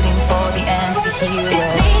rooting for the anti-hero.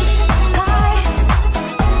 It's me.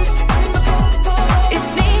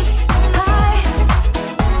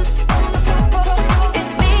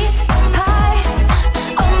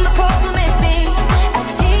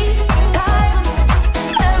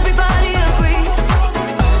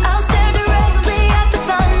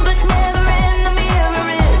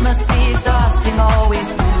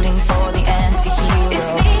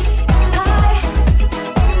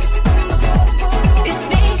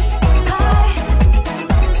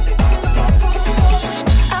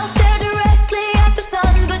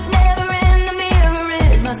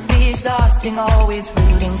 Always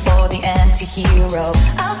rooting for the anti-hero.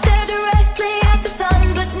 I'll stare directly at the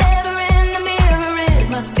sun, but never in the mirror. It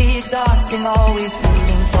must be exhausting, always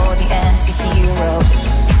rooting for the anti-hero.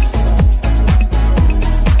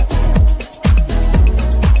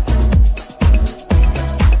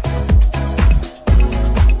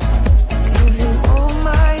 Give you all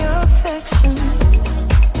my affection.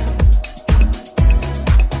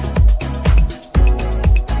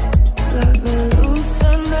 Let me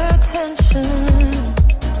loosen the tension.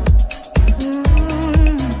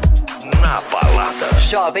 Na Balada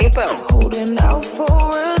Jovem Pan. Holding out for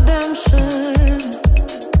redemption.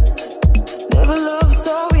 Never loved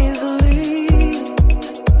so easily.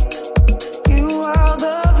 You are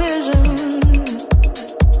the vision.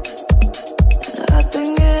 And I've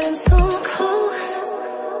been getting so close.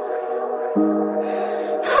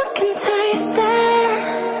 I can taste it.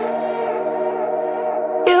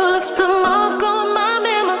 You left a mark on my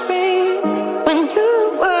memory when you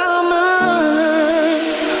were mine.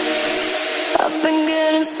 I've been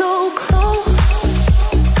getting so close.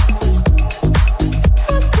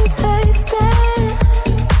 I can taste it.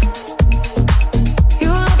 You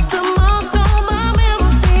left a mark on my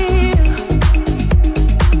memory.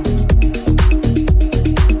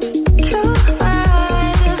 You're my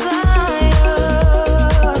desire.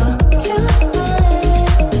 You're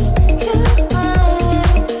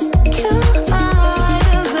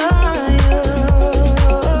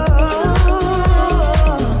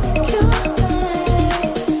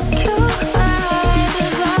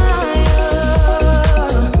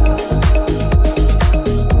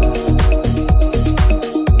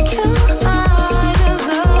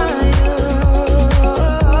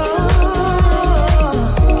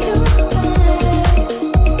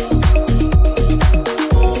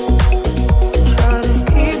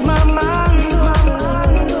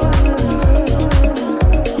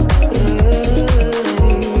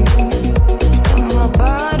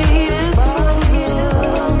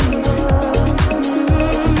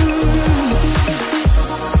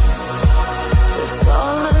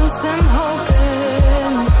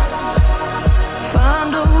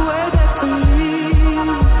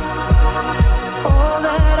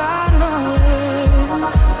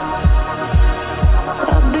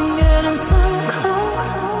I've been getting so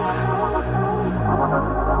close.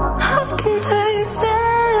 I can taste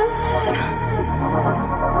it.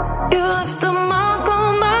 You left a mark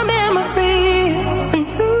on my memory when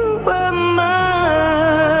you were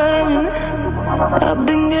mine. I've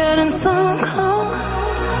been getting so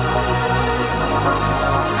close.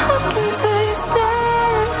 I can taste it.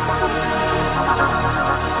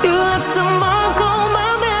 You left a mark on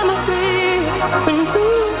my memory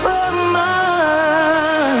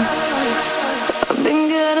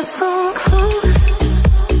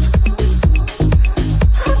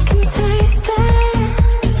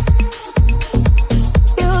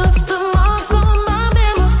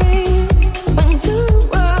when you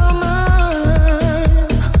were mine.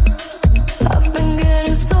 I've been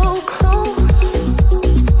getting so close.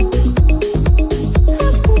 I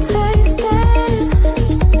can taste it.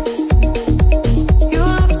 You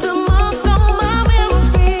left a mark on my memory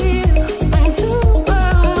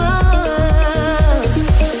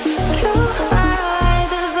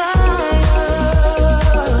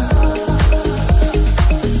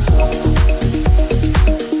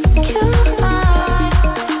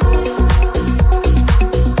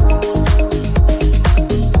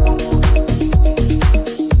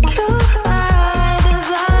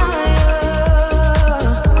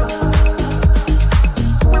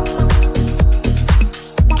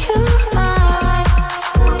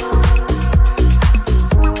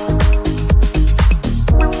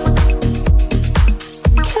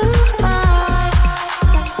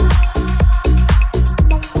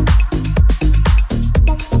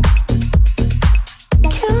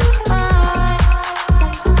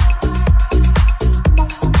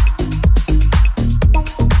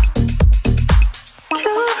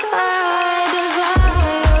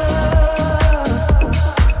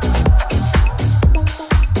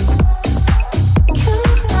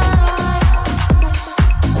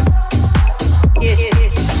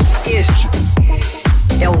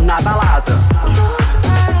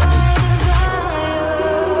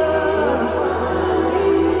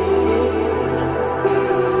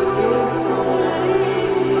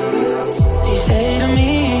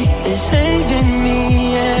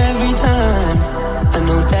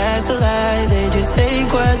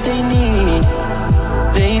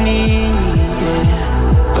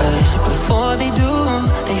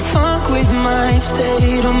my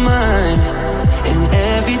state of mind. And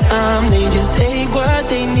every time they just take what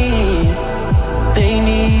they need,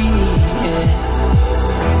 yeah.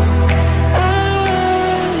 I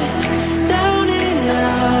was down and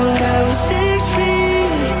out, I was 6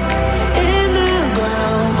 feet in the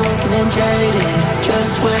ground, broken and jaded.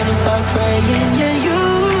 Just when I start praying, yeah,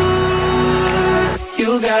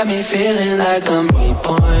 you got me feeling like I'm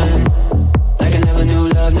reborn. Like I never knew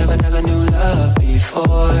love, never knew love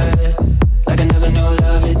before. Like I never knew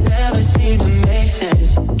love, it never seemed to make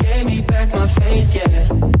sense. Gave me back my faith, yeah.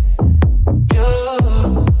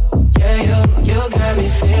 You got me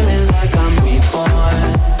feeling like I'm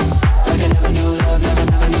reborn. Like I never knew love, never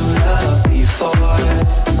knew love before.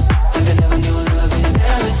 Like I never knew love, it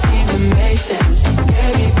never seemed to make sense.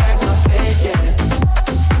 Gave me back my faith, yeah.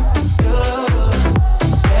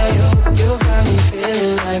 You got me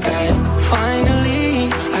feeling like I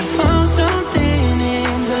found something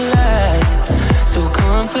in the light. So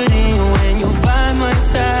comforting when you're by my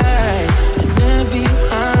side and then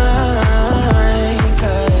behind.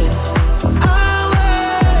 'Cause I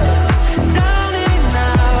was down and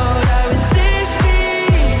out, I was 6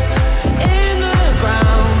 feet in the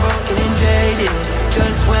ground, broken and jaded.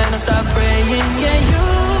 Just when I stopped praying, yeah,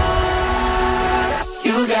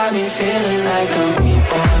 you got me feeling like I'm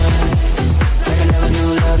reborn. Like I never knew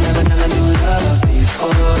love, never knew love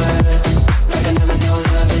before. Like I never knew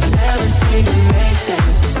love, it never seemed to make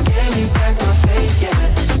sense. Gave me back my faith, yeah.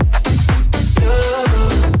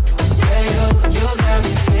 You got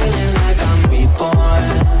me feeling like I'm reborn.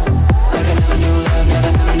 Like I never knew love,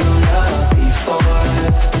 never knew love before.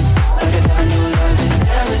 Like I never knew love, it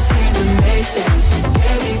never seemed to make sense.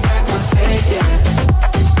 Gave me back my faith, yeah.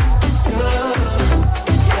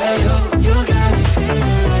 You got me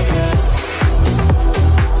feeling like I.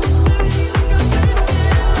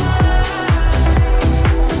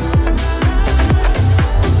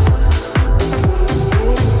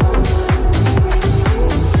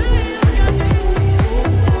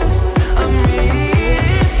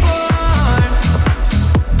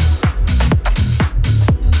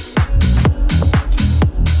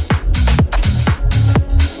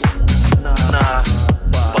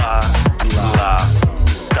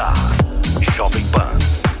 Balada Jovem Pan.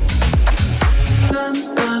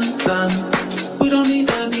 Done. We don't need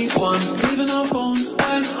anyone. Leaving our phones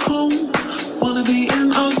at home. Wanna be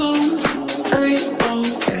in our zone.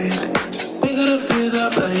 A-okay. We gotta feel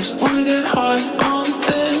that bass. Wanna get high on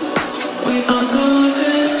it. We are doing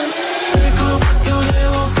it. Take off your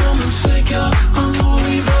halos, come and shake ya.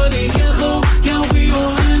 Unholy body, get low. Yeah, we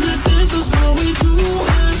all in it. This is how we do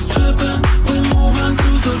it. Tripping, we moving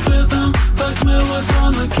to the rhythm. Like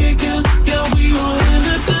Marijuana kicking. Yeah, we all in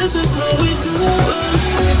it. This is how we do it.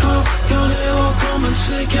 Take off your halos, come and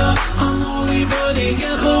shake ya. Unholy body,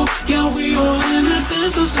 get low. Yeah, we all in it.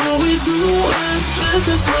 This is how we do it. This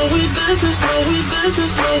is how we. This is how we. This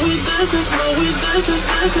is how we. This is how we.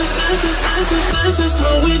 This is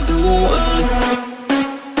how we do it.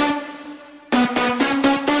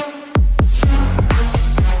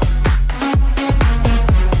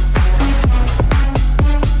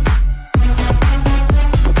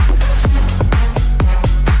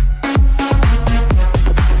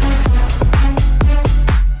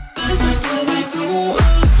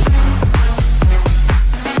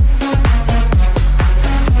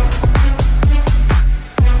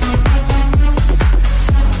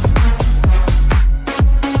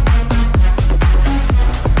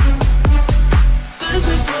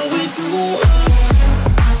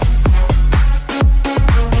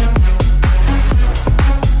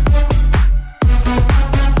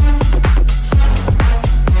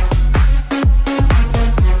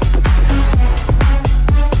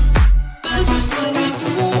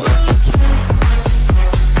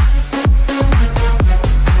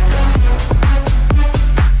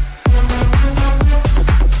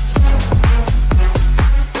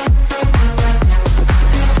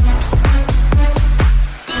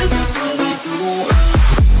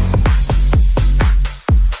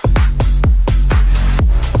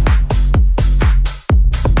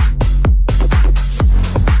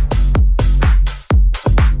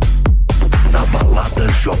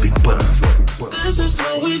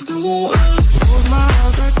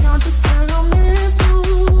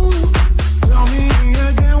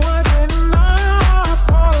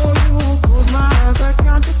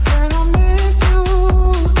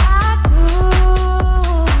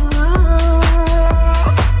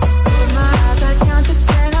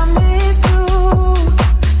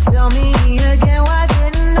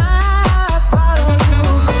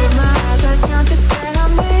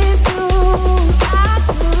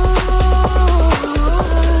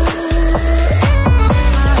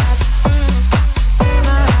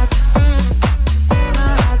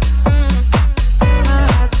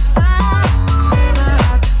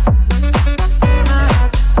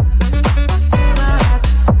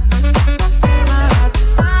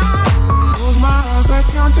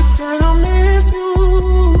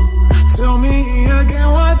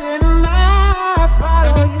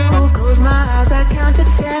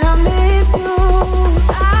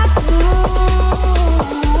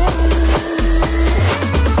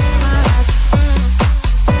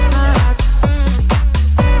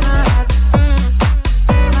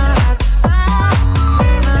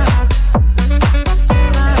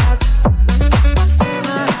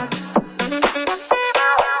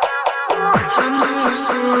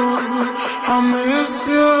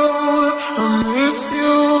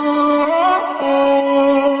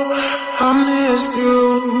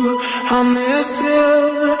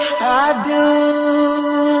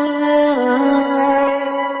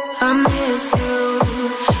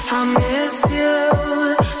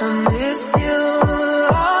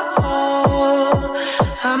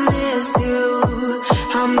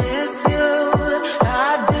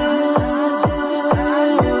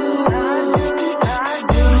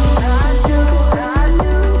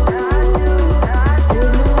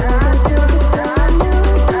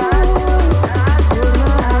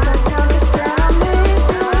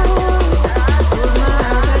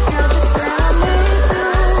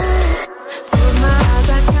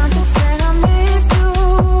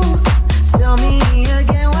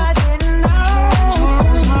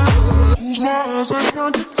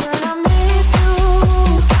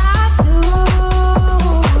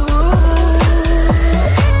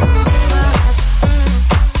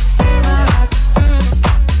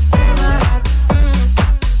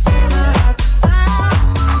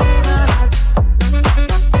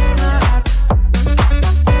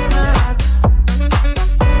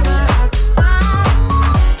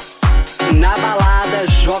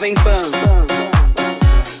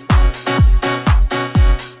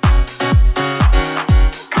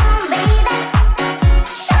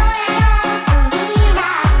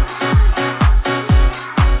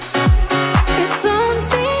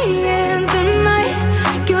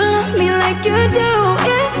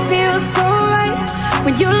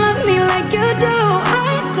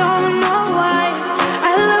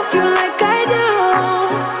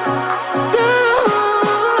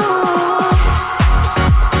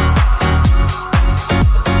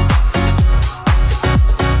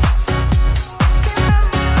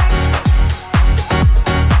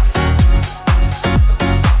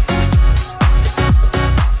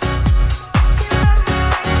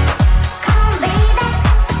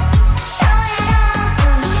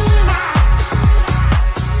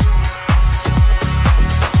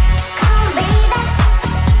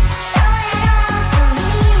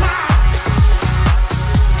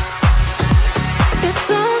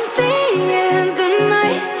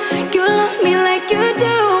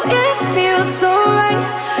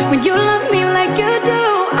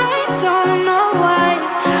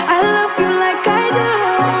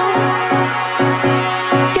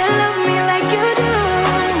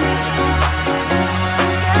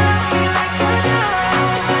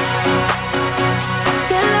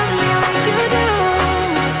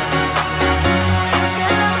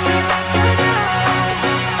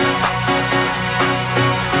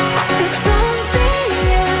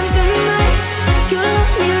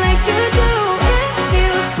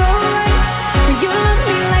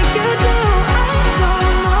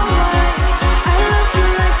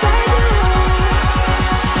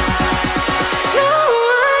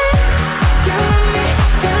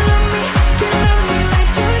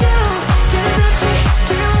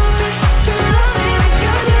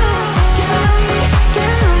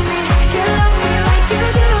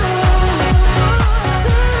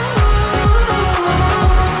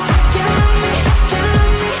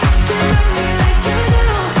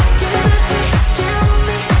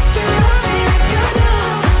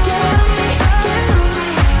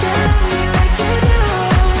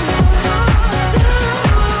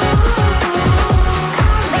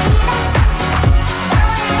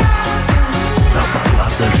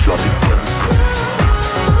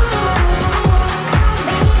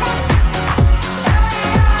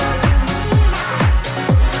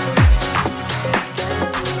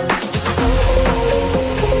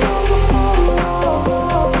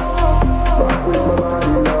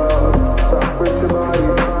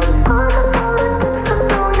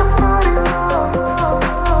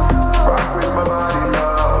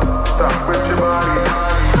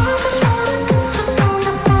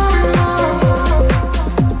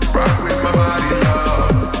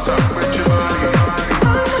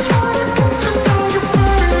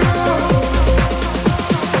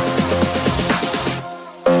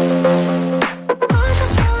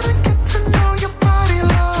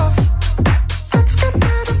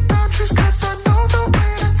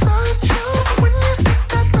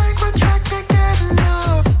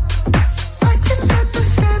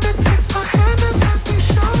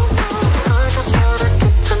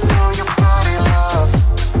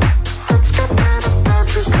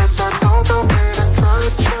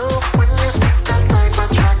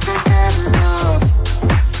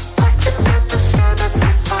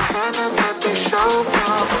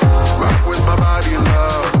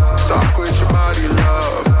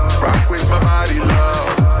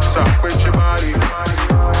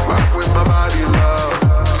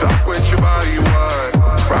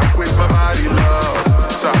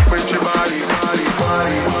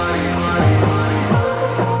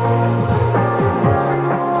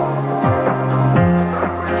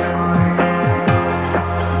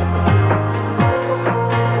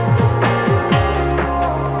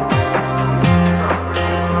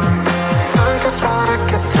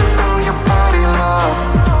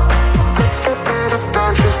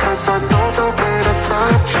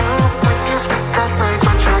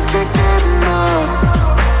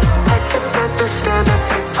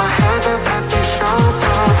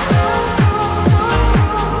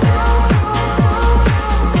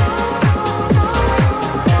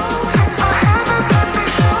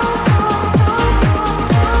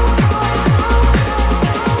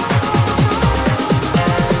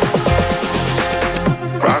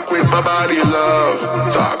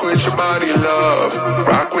 Talk with your body, love.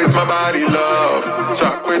 Rock with my body, love.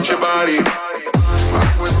 Talk with your body.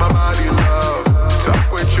 Rock with my body, love.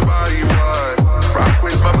 Talk with your body, what? Rock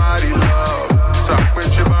with my body, love. Talk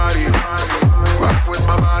with your body. Rock with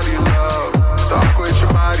my body, love. Talk with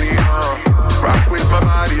your body, rock with my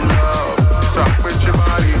body, love. Talk with your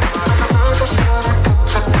body.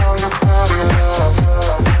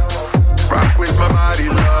 Rock with my body,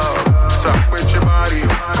 love. Talk with your body.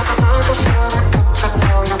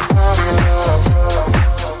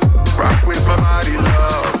 Rock with my body,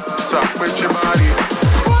 love. Talk with your body.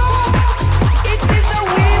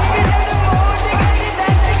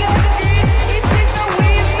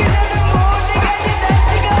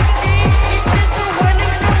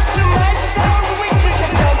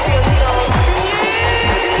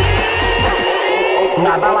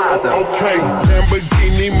 Na balada. Okay,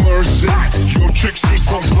 Lamborghini Mercy. Your chick, she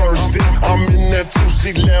so thirsty. I'm in that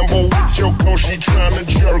 2C Lambo with your girl, she tryna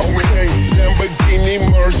jerk me. Hey, Lamborghini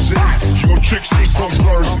Mercy. Your chick, she so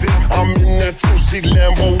thirsty. I'm in that 2C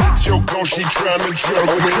Lambo with your girl, she tryna jerk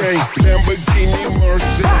me. Hey, Lamborghini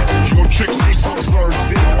Mercy. Your chick, she so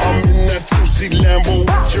thirsty. I'm in that 2C Lambo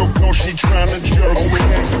with your girl, she tryna jerk me.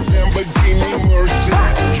 Hey, Lamborghini Mercy.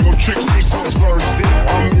 Your chick, she so thirsty.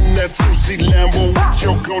 I'm in that 2C Lambo with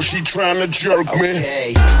your girl, she tryna jerk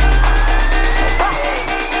me.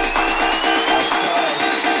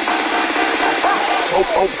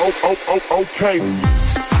 Okay. Okay.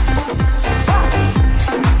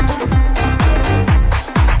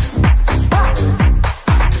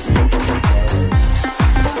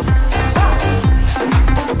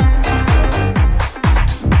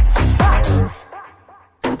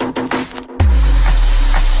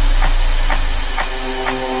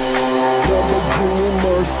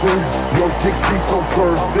 Your dick, she so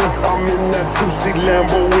thirsty. I'm in that 2C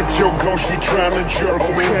Lambo with your girl, she tryna jerk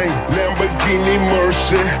me. Hey, Lamborghini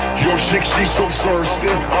Mercy. Your chick, she so thirsty.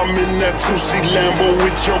 I'm in that 2C Lambo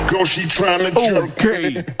with your girl, she tryna jerk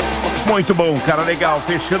me. Muito bom, cara, legal.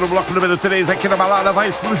 Fechando o bloco número 3 aqui na balada. Vai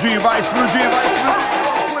explodir, vai explodir, vai explodir.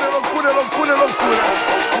 Loucura, loucura, loucura, loucura.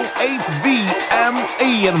 O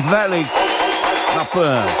 8VMA and Valley na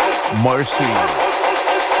Pan. Mercy.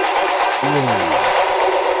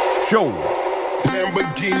 Show.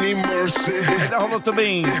 Lamborghini Mercy. Ainda rolou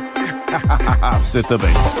também. Você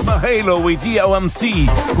também. Halo e DLMT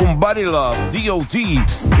com Body Love, DOT e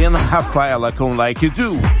Rafaela com Like You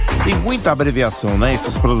Do. Tem muita abreviação, né?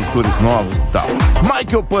 Esses produtores novos e tal.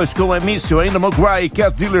 Michael Push com Emício, ainda McGuire,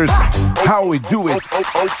 Cat Dealers, How We Do It.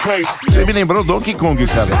 Você me lembrou Donkey Kong,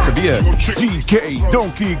 cara, sabia? DK,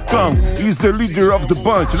 Donkey Kong is the leader of the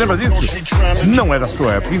bunch. Lembra disso? Não era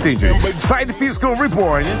sua época, entendi. Side Piece com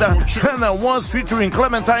Reborn, ainda Hannah Once featuring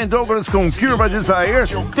Clementine Douglas com Curva Desire,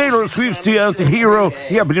 Taylor Swift Anti-Hero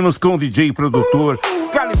e abrimos com o DJ produtor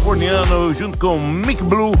californiano junto com Mick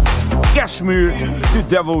Blue, Kashmir, The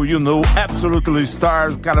Devil You Know, Absolutely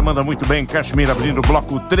Stars. O cara manda muito bem. Kashmir abrindo o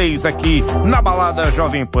bloco 3 aqui na balada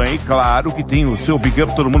Jovem Pan. E claro que tem o seu Big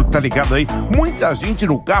Up, todo mundo que tá ligado aí. Muita gente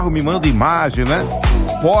no carro me manda imagem, né?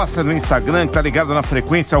 Posta no Instagram, que tá ligado na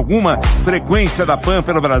frequência, alguma frequência da Pan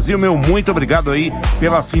pelo Brasil. Meu, muito obrigado aí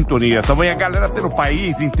pela sintonia. Também a galera pelo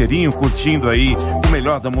país inteirinho curtindo aí o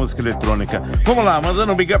melhor da música eletrônica. Vamos lá,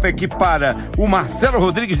 mandando um Big Up aqui para o Marcelo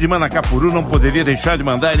Rodrigues de Manacapuru. Não poderia deixar de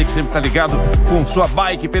mandar, ele que sempre tá ligado com sua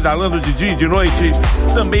bike, pedalando de dia e de noite.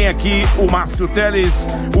 Também aqui o Márcio Teles,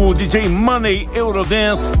 o DJ Money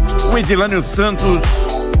Eurodance, o Edilânio Santos.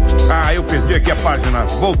 Ah, eu perdi aqui a página,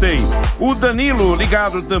 voltei. O Danilo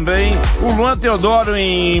ligado também, o Luan Teodoro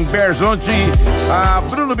em Berzonte, a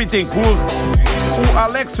Bruno Bittencourt, o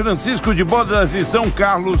Alex Francisco de Bodas e São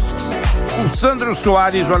Carlos, o Sandro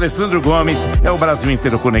Soares, o Alessandro Gomes. É o Brasil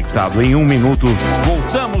inteiro conectado. Em 1 minuto,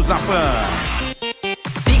 voltamos na Pan.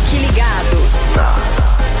 Fique ligado.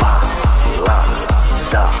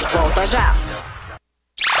 Volta já.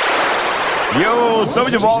 E eu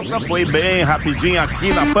estamos de volta, foi bem rapidinho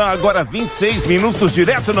aqui na Pan, agora 26 minutos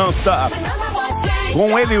direto non-stop.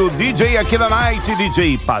 Com ele o DJ aqui na Night,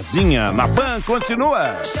 DJ Pazinha, na Pan,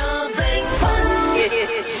 continua.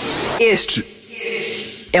 Este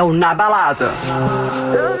é o Na Balada.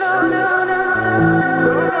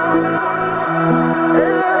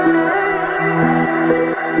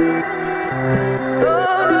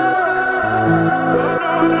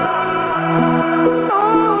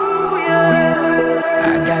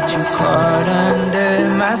 Caught under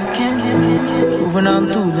my skin, moving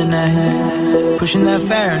on through the night, pushing that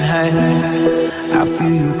Fahrenheit. I feel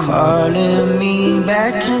you calling me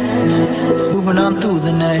back in, moving on through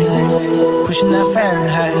the night, pushing that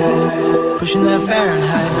Fahrenheit, pushing that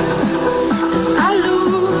Fahrenheit. As I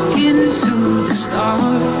look into the stars,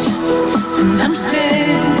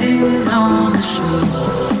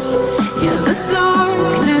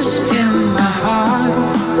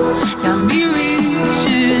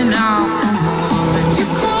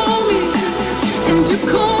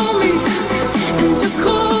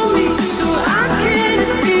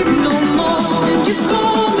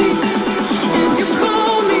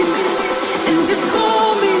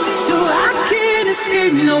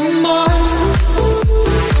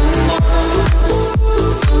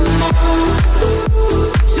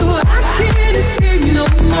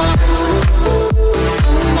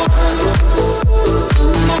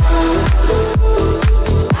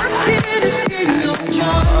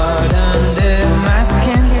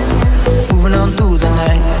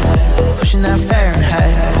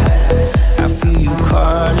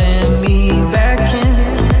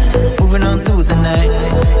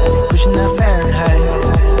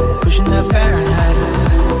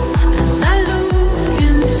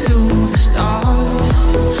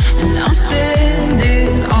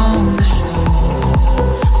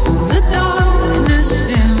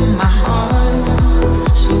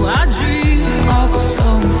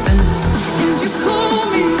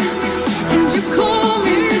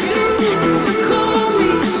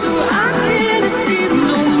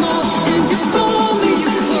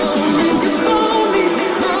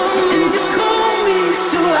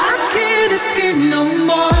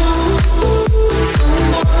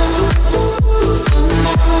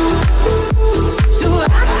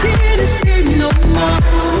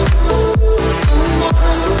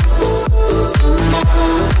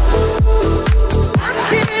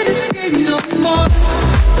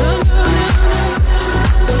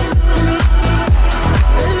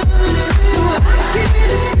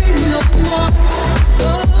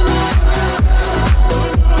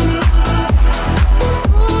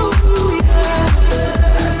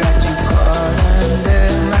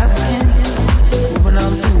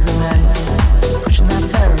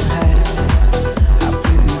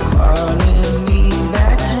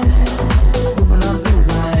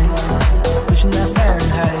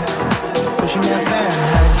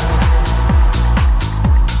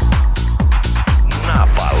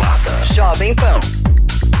 Jovem Pan.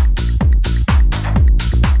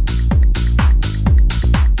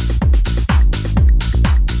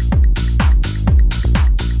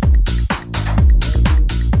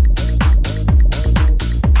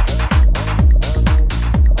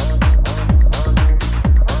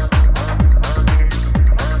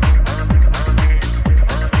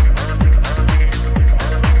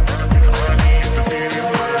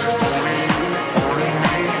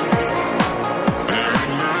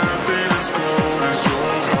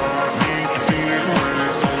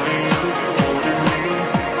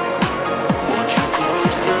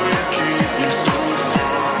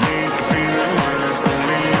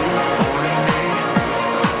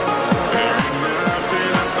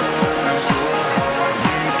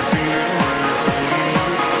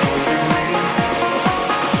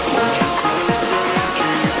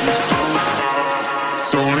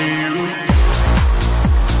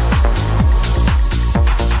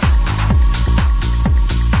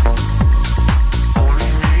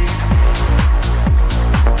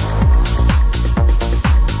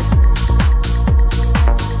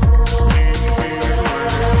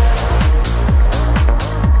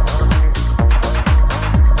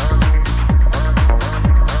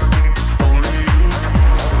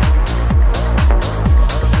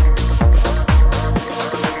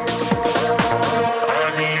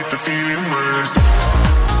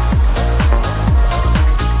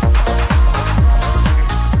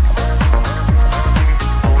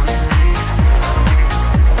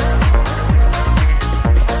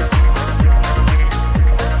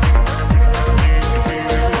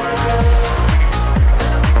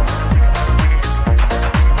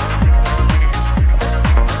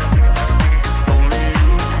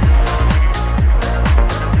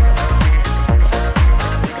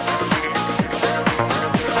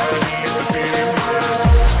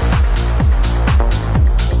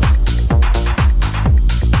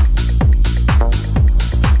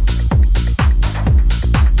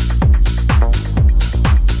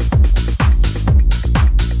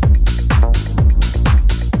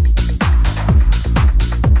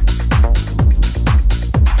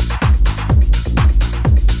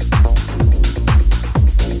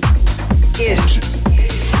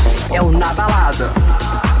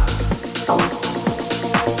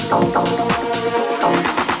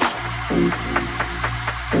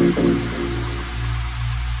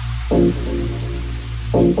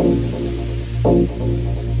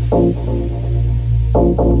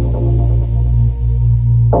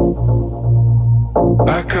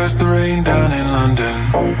 I cursed the rain down in London.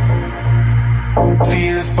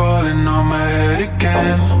 Feel it falling on my head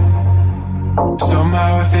again.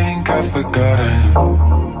 Somehow I think I've forgotten.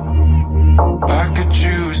 I could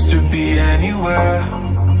choose to be anywhere.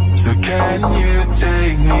 So can you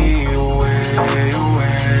take me away,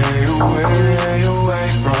 away, away, away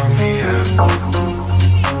from here?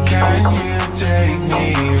 Can you take me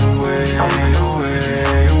away, away,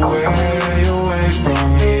 away, away from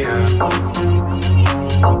here?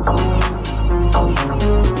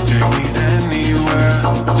 Take me anywhere,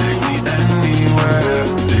 take me anywhere,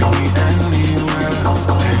 take me anywhere,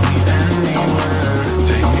 take me anywhere,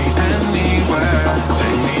 take me anywhere,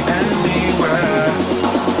 take me anywhere.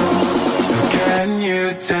 So can you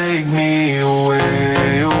take me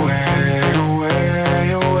away, away,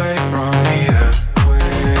 away, away from here?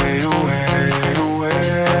 Away, away,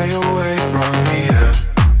 away, away from here.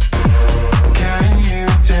 Can you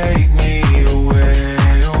take me away,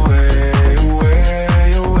 away, away,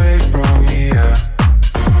 away from here?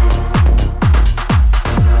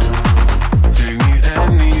 Take me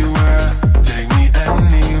anywhere, take me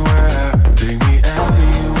anywhere, take me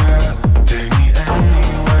anywhere, take me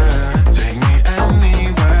anywhere, take me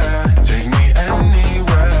anywhere, take me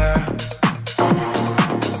anywhere.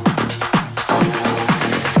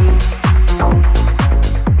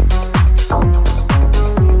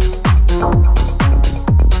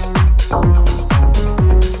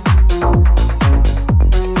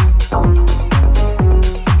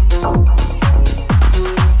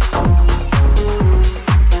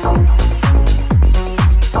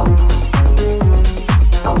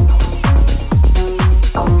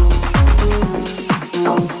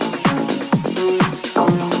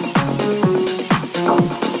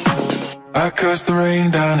 I cursed the rain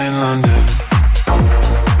down in London.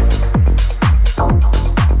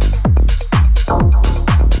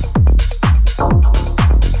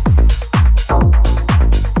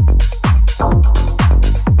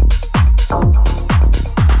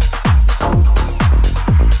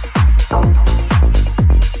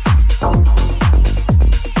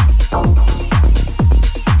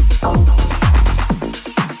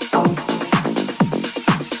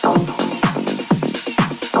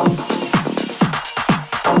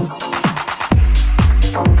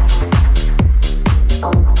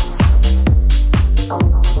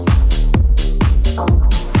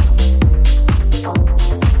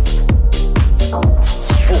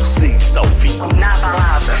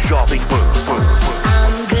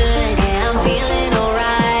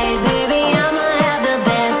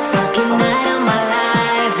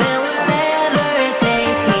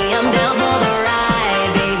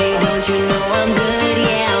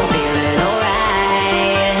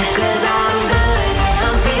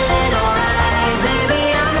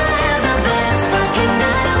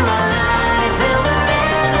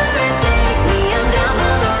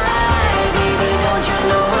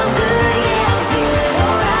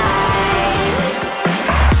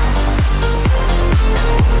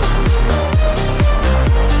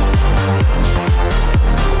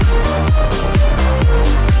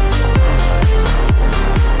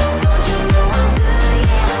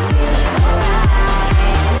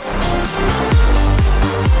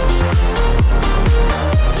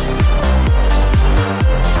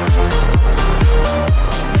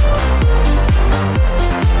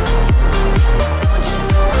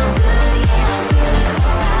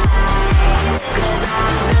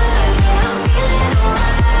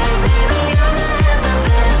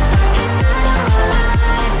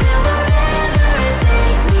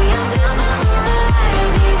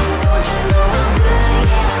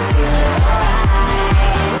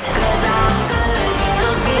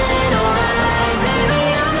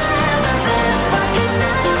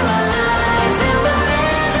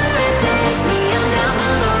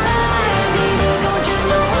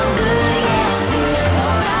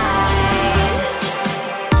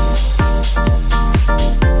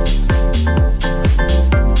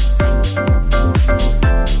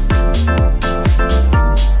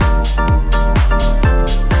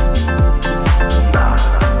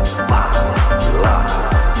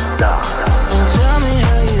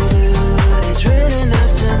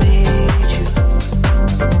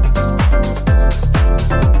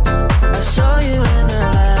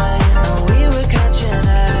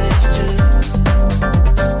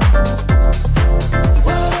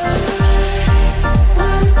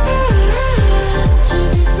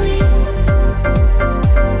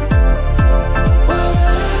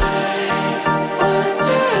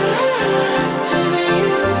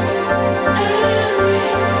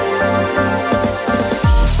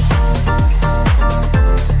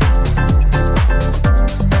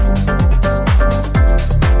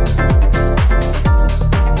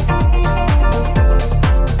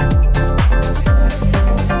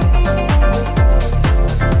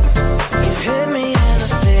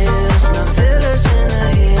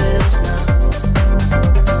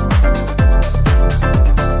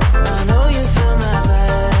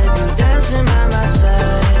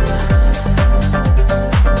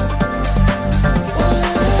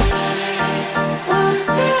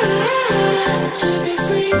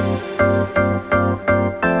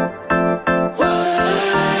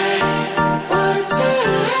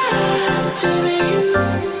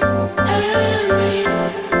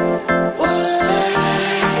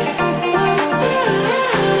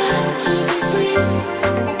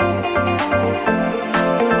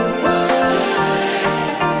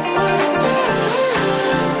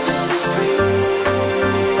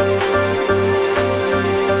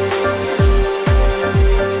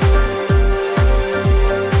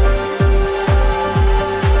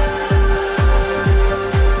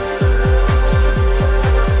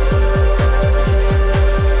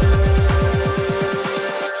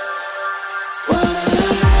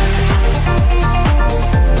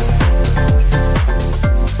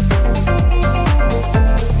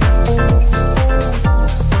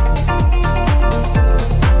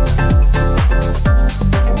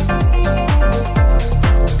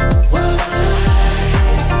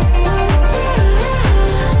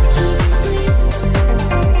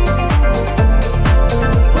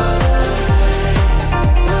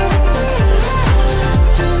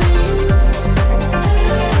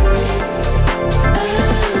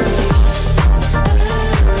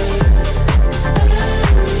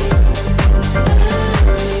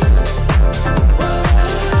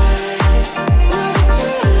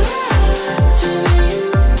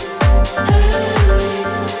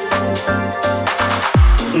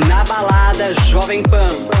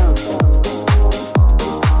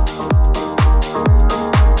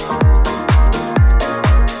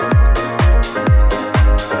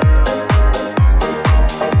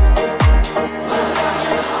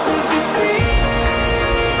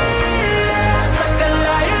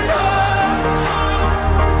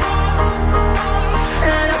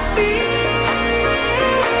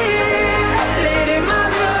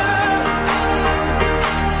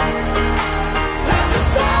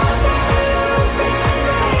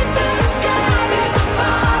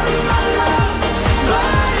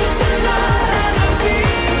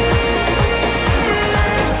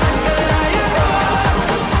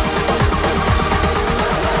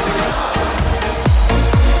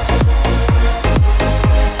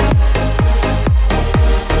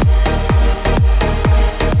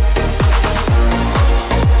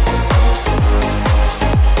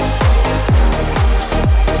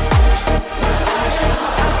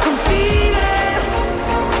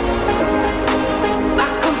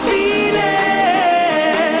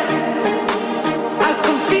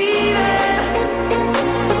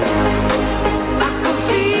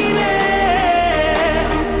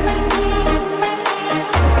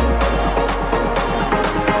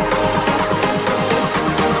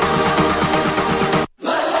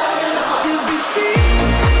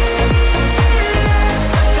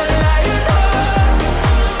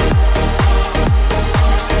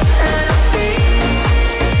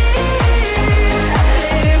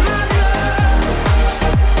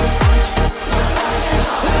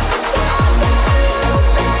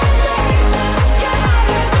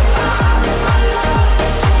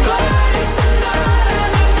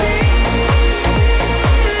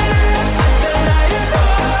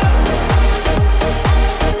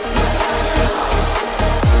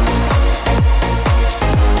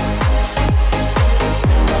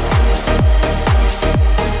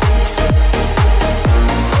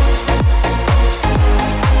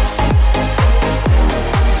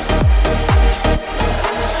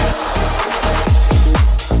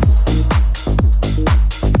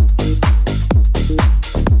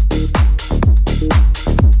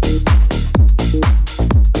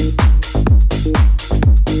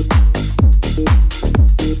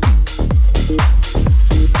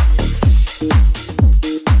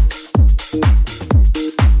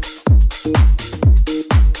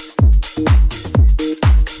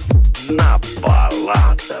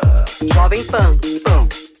 Jovem Pan.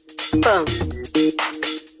 Pan.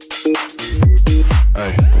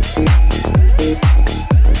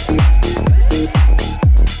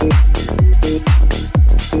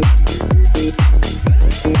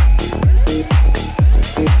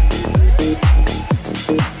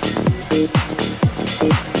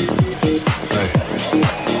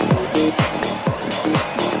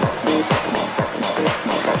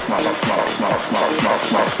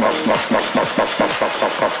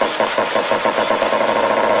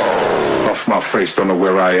 Off my face, don't know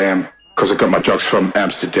where I am, 'cause I got my drugs from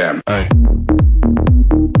Amsterdam.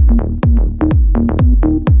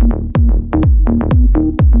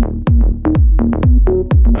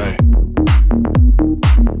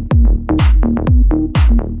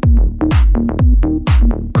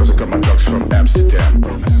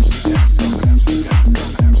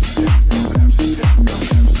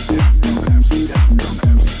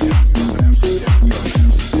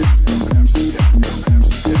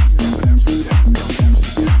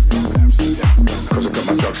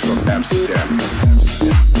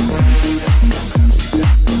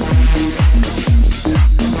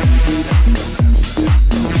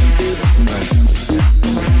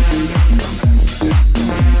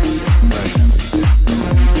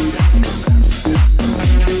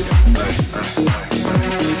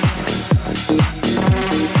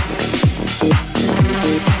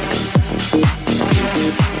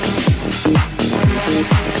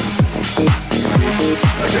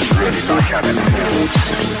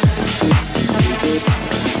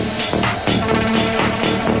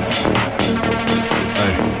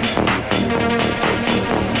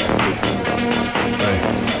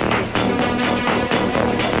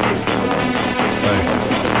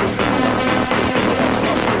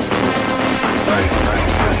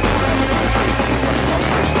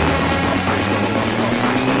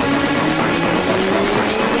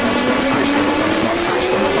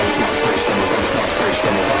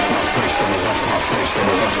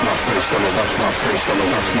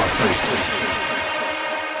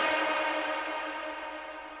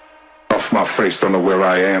 Off my face, don't know where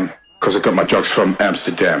I am, 'cause I got my drugs from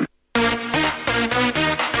Amsterdam.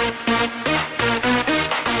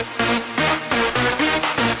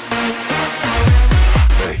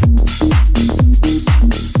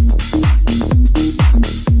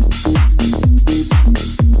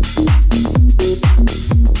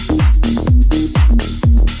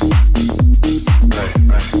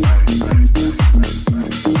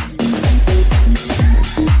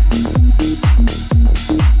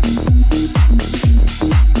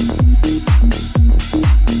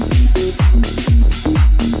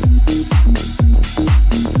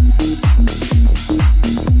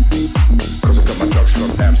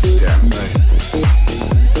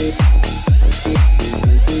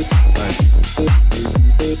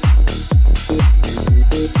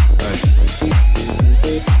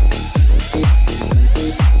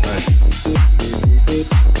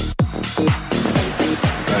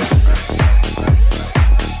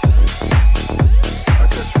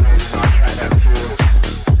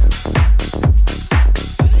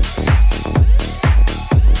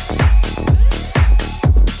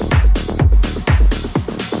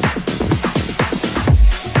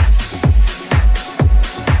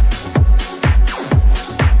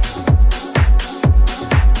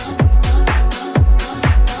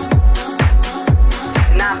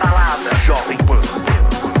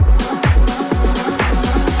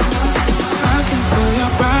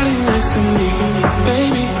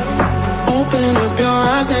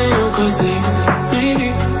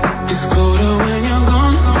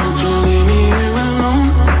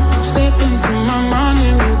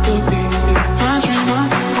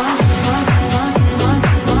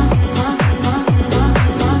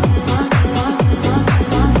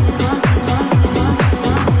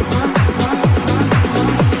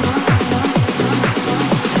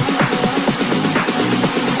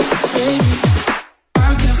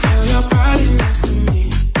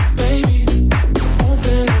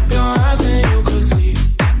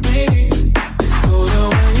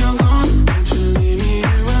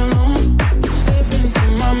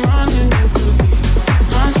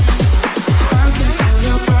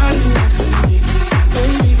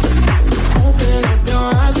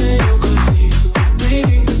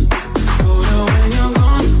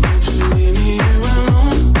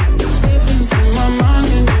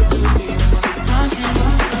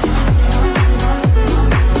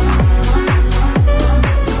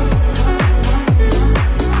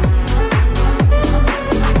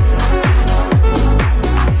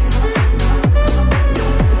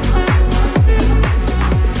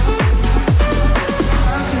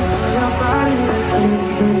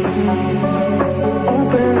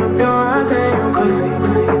 Open up your eyes and you can see.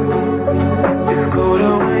 It's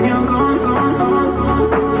colder when you're gone, gone, gone,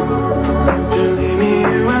 gone. Just leave me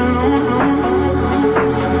here alone.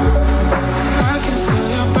 I can feel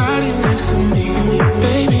your body next to me,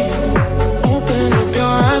 baby. Open up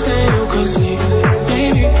your eyes and you can see,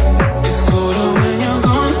 baby. It's colder when you're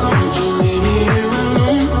gone. Just leave me here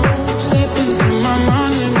alone. Step into my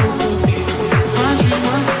mind and you could be my dream.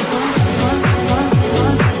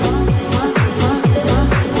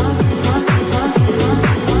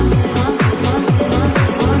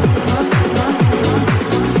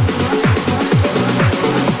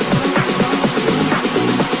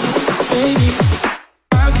 Baby,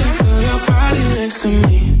 I can feel your body next to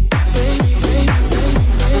me. Baby, baby, baby,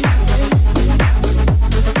 baby, baby.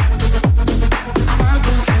 I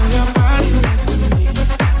can feel your body next to me.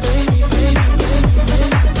 Baby, baby, baby,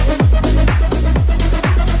 baby, baby.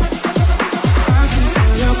 I can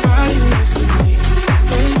feel your body next to me.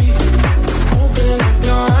 Baby, open up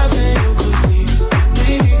your eyes and you can see.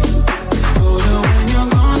 Baby, it's colder when you're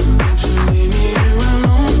gone. Don't you leave me here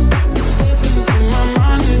alone. Step into my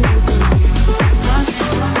mind and you could be my dream.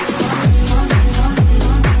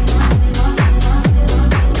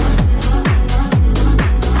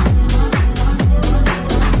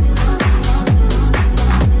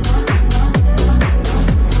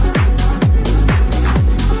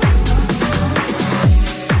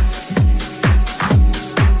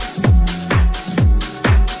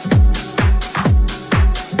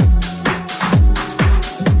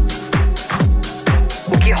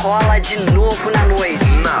 O que rola de novo na noite?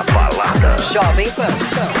 Na Balada Jovem Pan.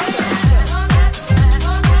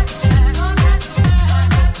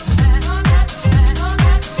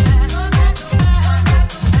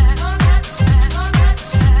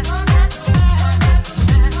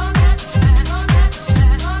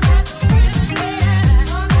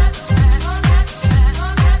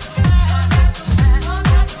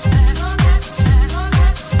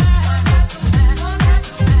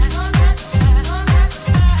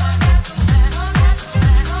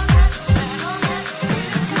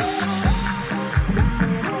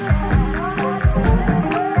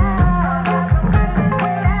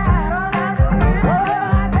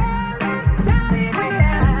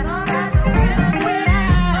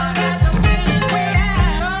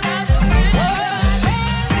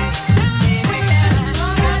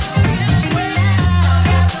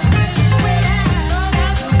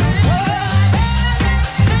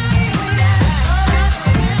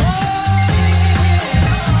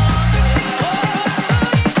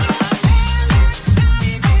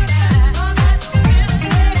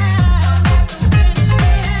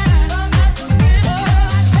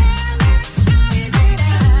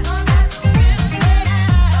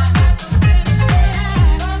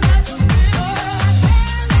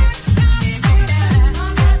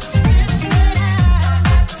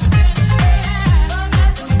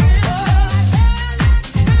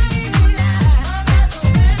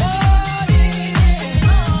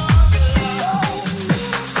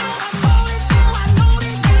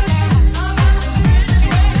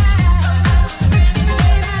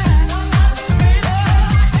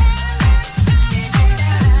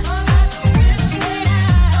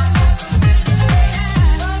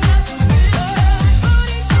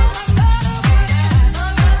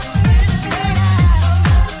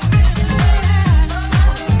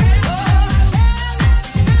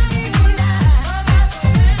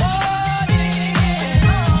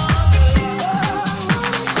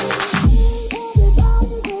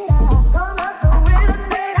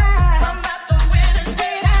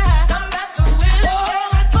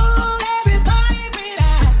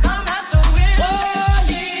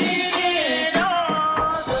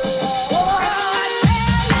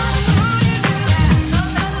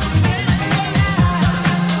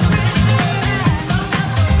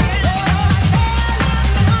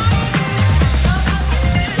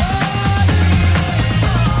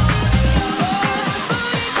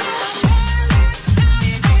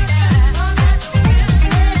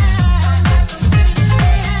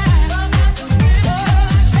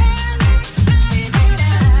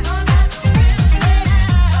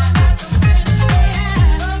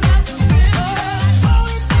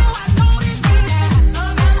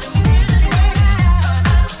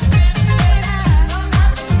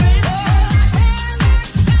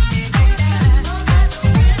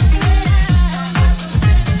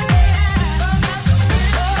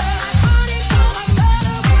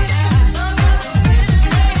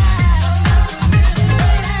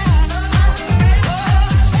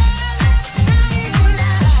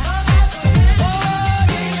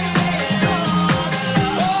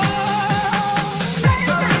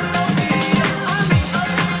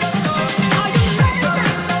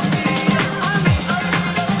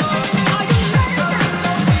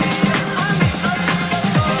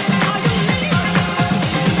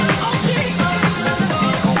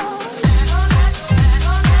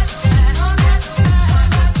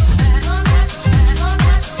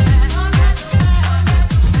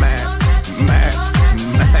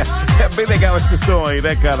 som aí,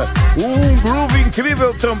 né, cara? Um groove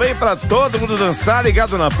incrível também pra todo mundo dançar,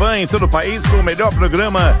 ligado na Pan, em todo o país, com o melhor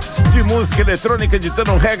programa de música eletrônica,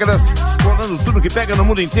 ditando regras, colando tudo que pega no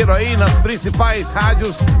mundo inteiro aí, nas principais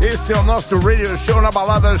rádios. Esse é o nosso radio show na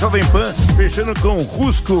Balada Jovem Pan, fechando com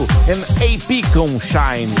Rusco and AP com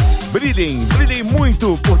Shine. Brilhem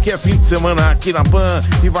muito, porque é fim de semana aqui na Pan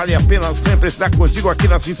e vale a pena sempre estar contigo aqui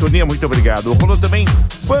na sintonia. Muito obrigado. Rolou também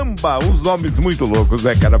Famba, uns nomes muito loucos,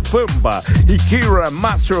 né, cara? Famba e Kira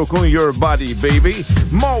Master com Your Body, Baby.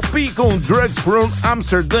 Malpi com Drugs from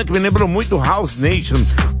Amsterdam, que me lembrou muito House Nation,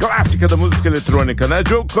 clássica da música eletrônica, né?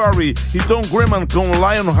 Joe Corey e Tom Graham com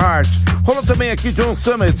Lionheart. Rolou também aqui John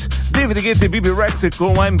Summit, David Guetta e Bibi Rex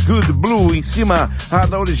com I'm Good Blue, em cima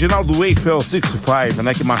da original do Eiffel 65,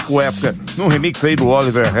 né? Que marcou época num remix aí do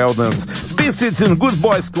Oliver Heldens. Biscuits and Good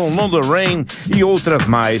Boys com London Rain e outras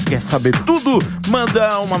mais. Quer saber tudo?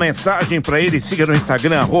 Manda uma mensagem pra ele, siga no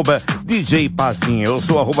Instagram, @DJ Pazinha. Eu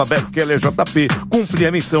sou @Beto Keller JP. Cumpri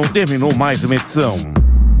a missão, terminou mais uma edição.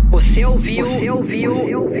 Você ouviu.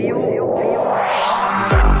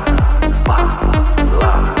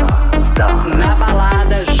 Na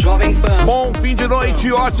Balada Jovem Pan. Bom fim de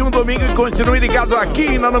noite, ótimo domingo e continue ligado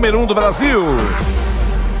aqui na número 1 do Brasil.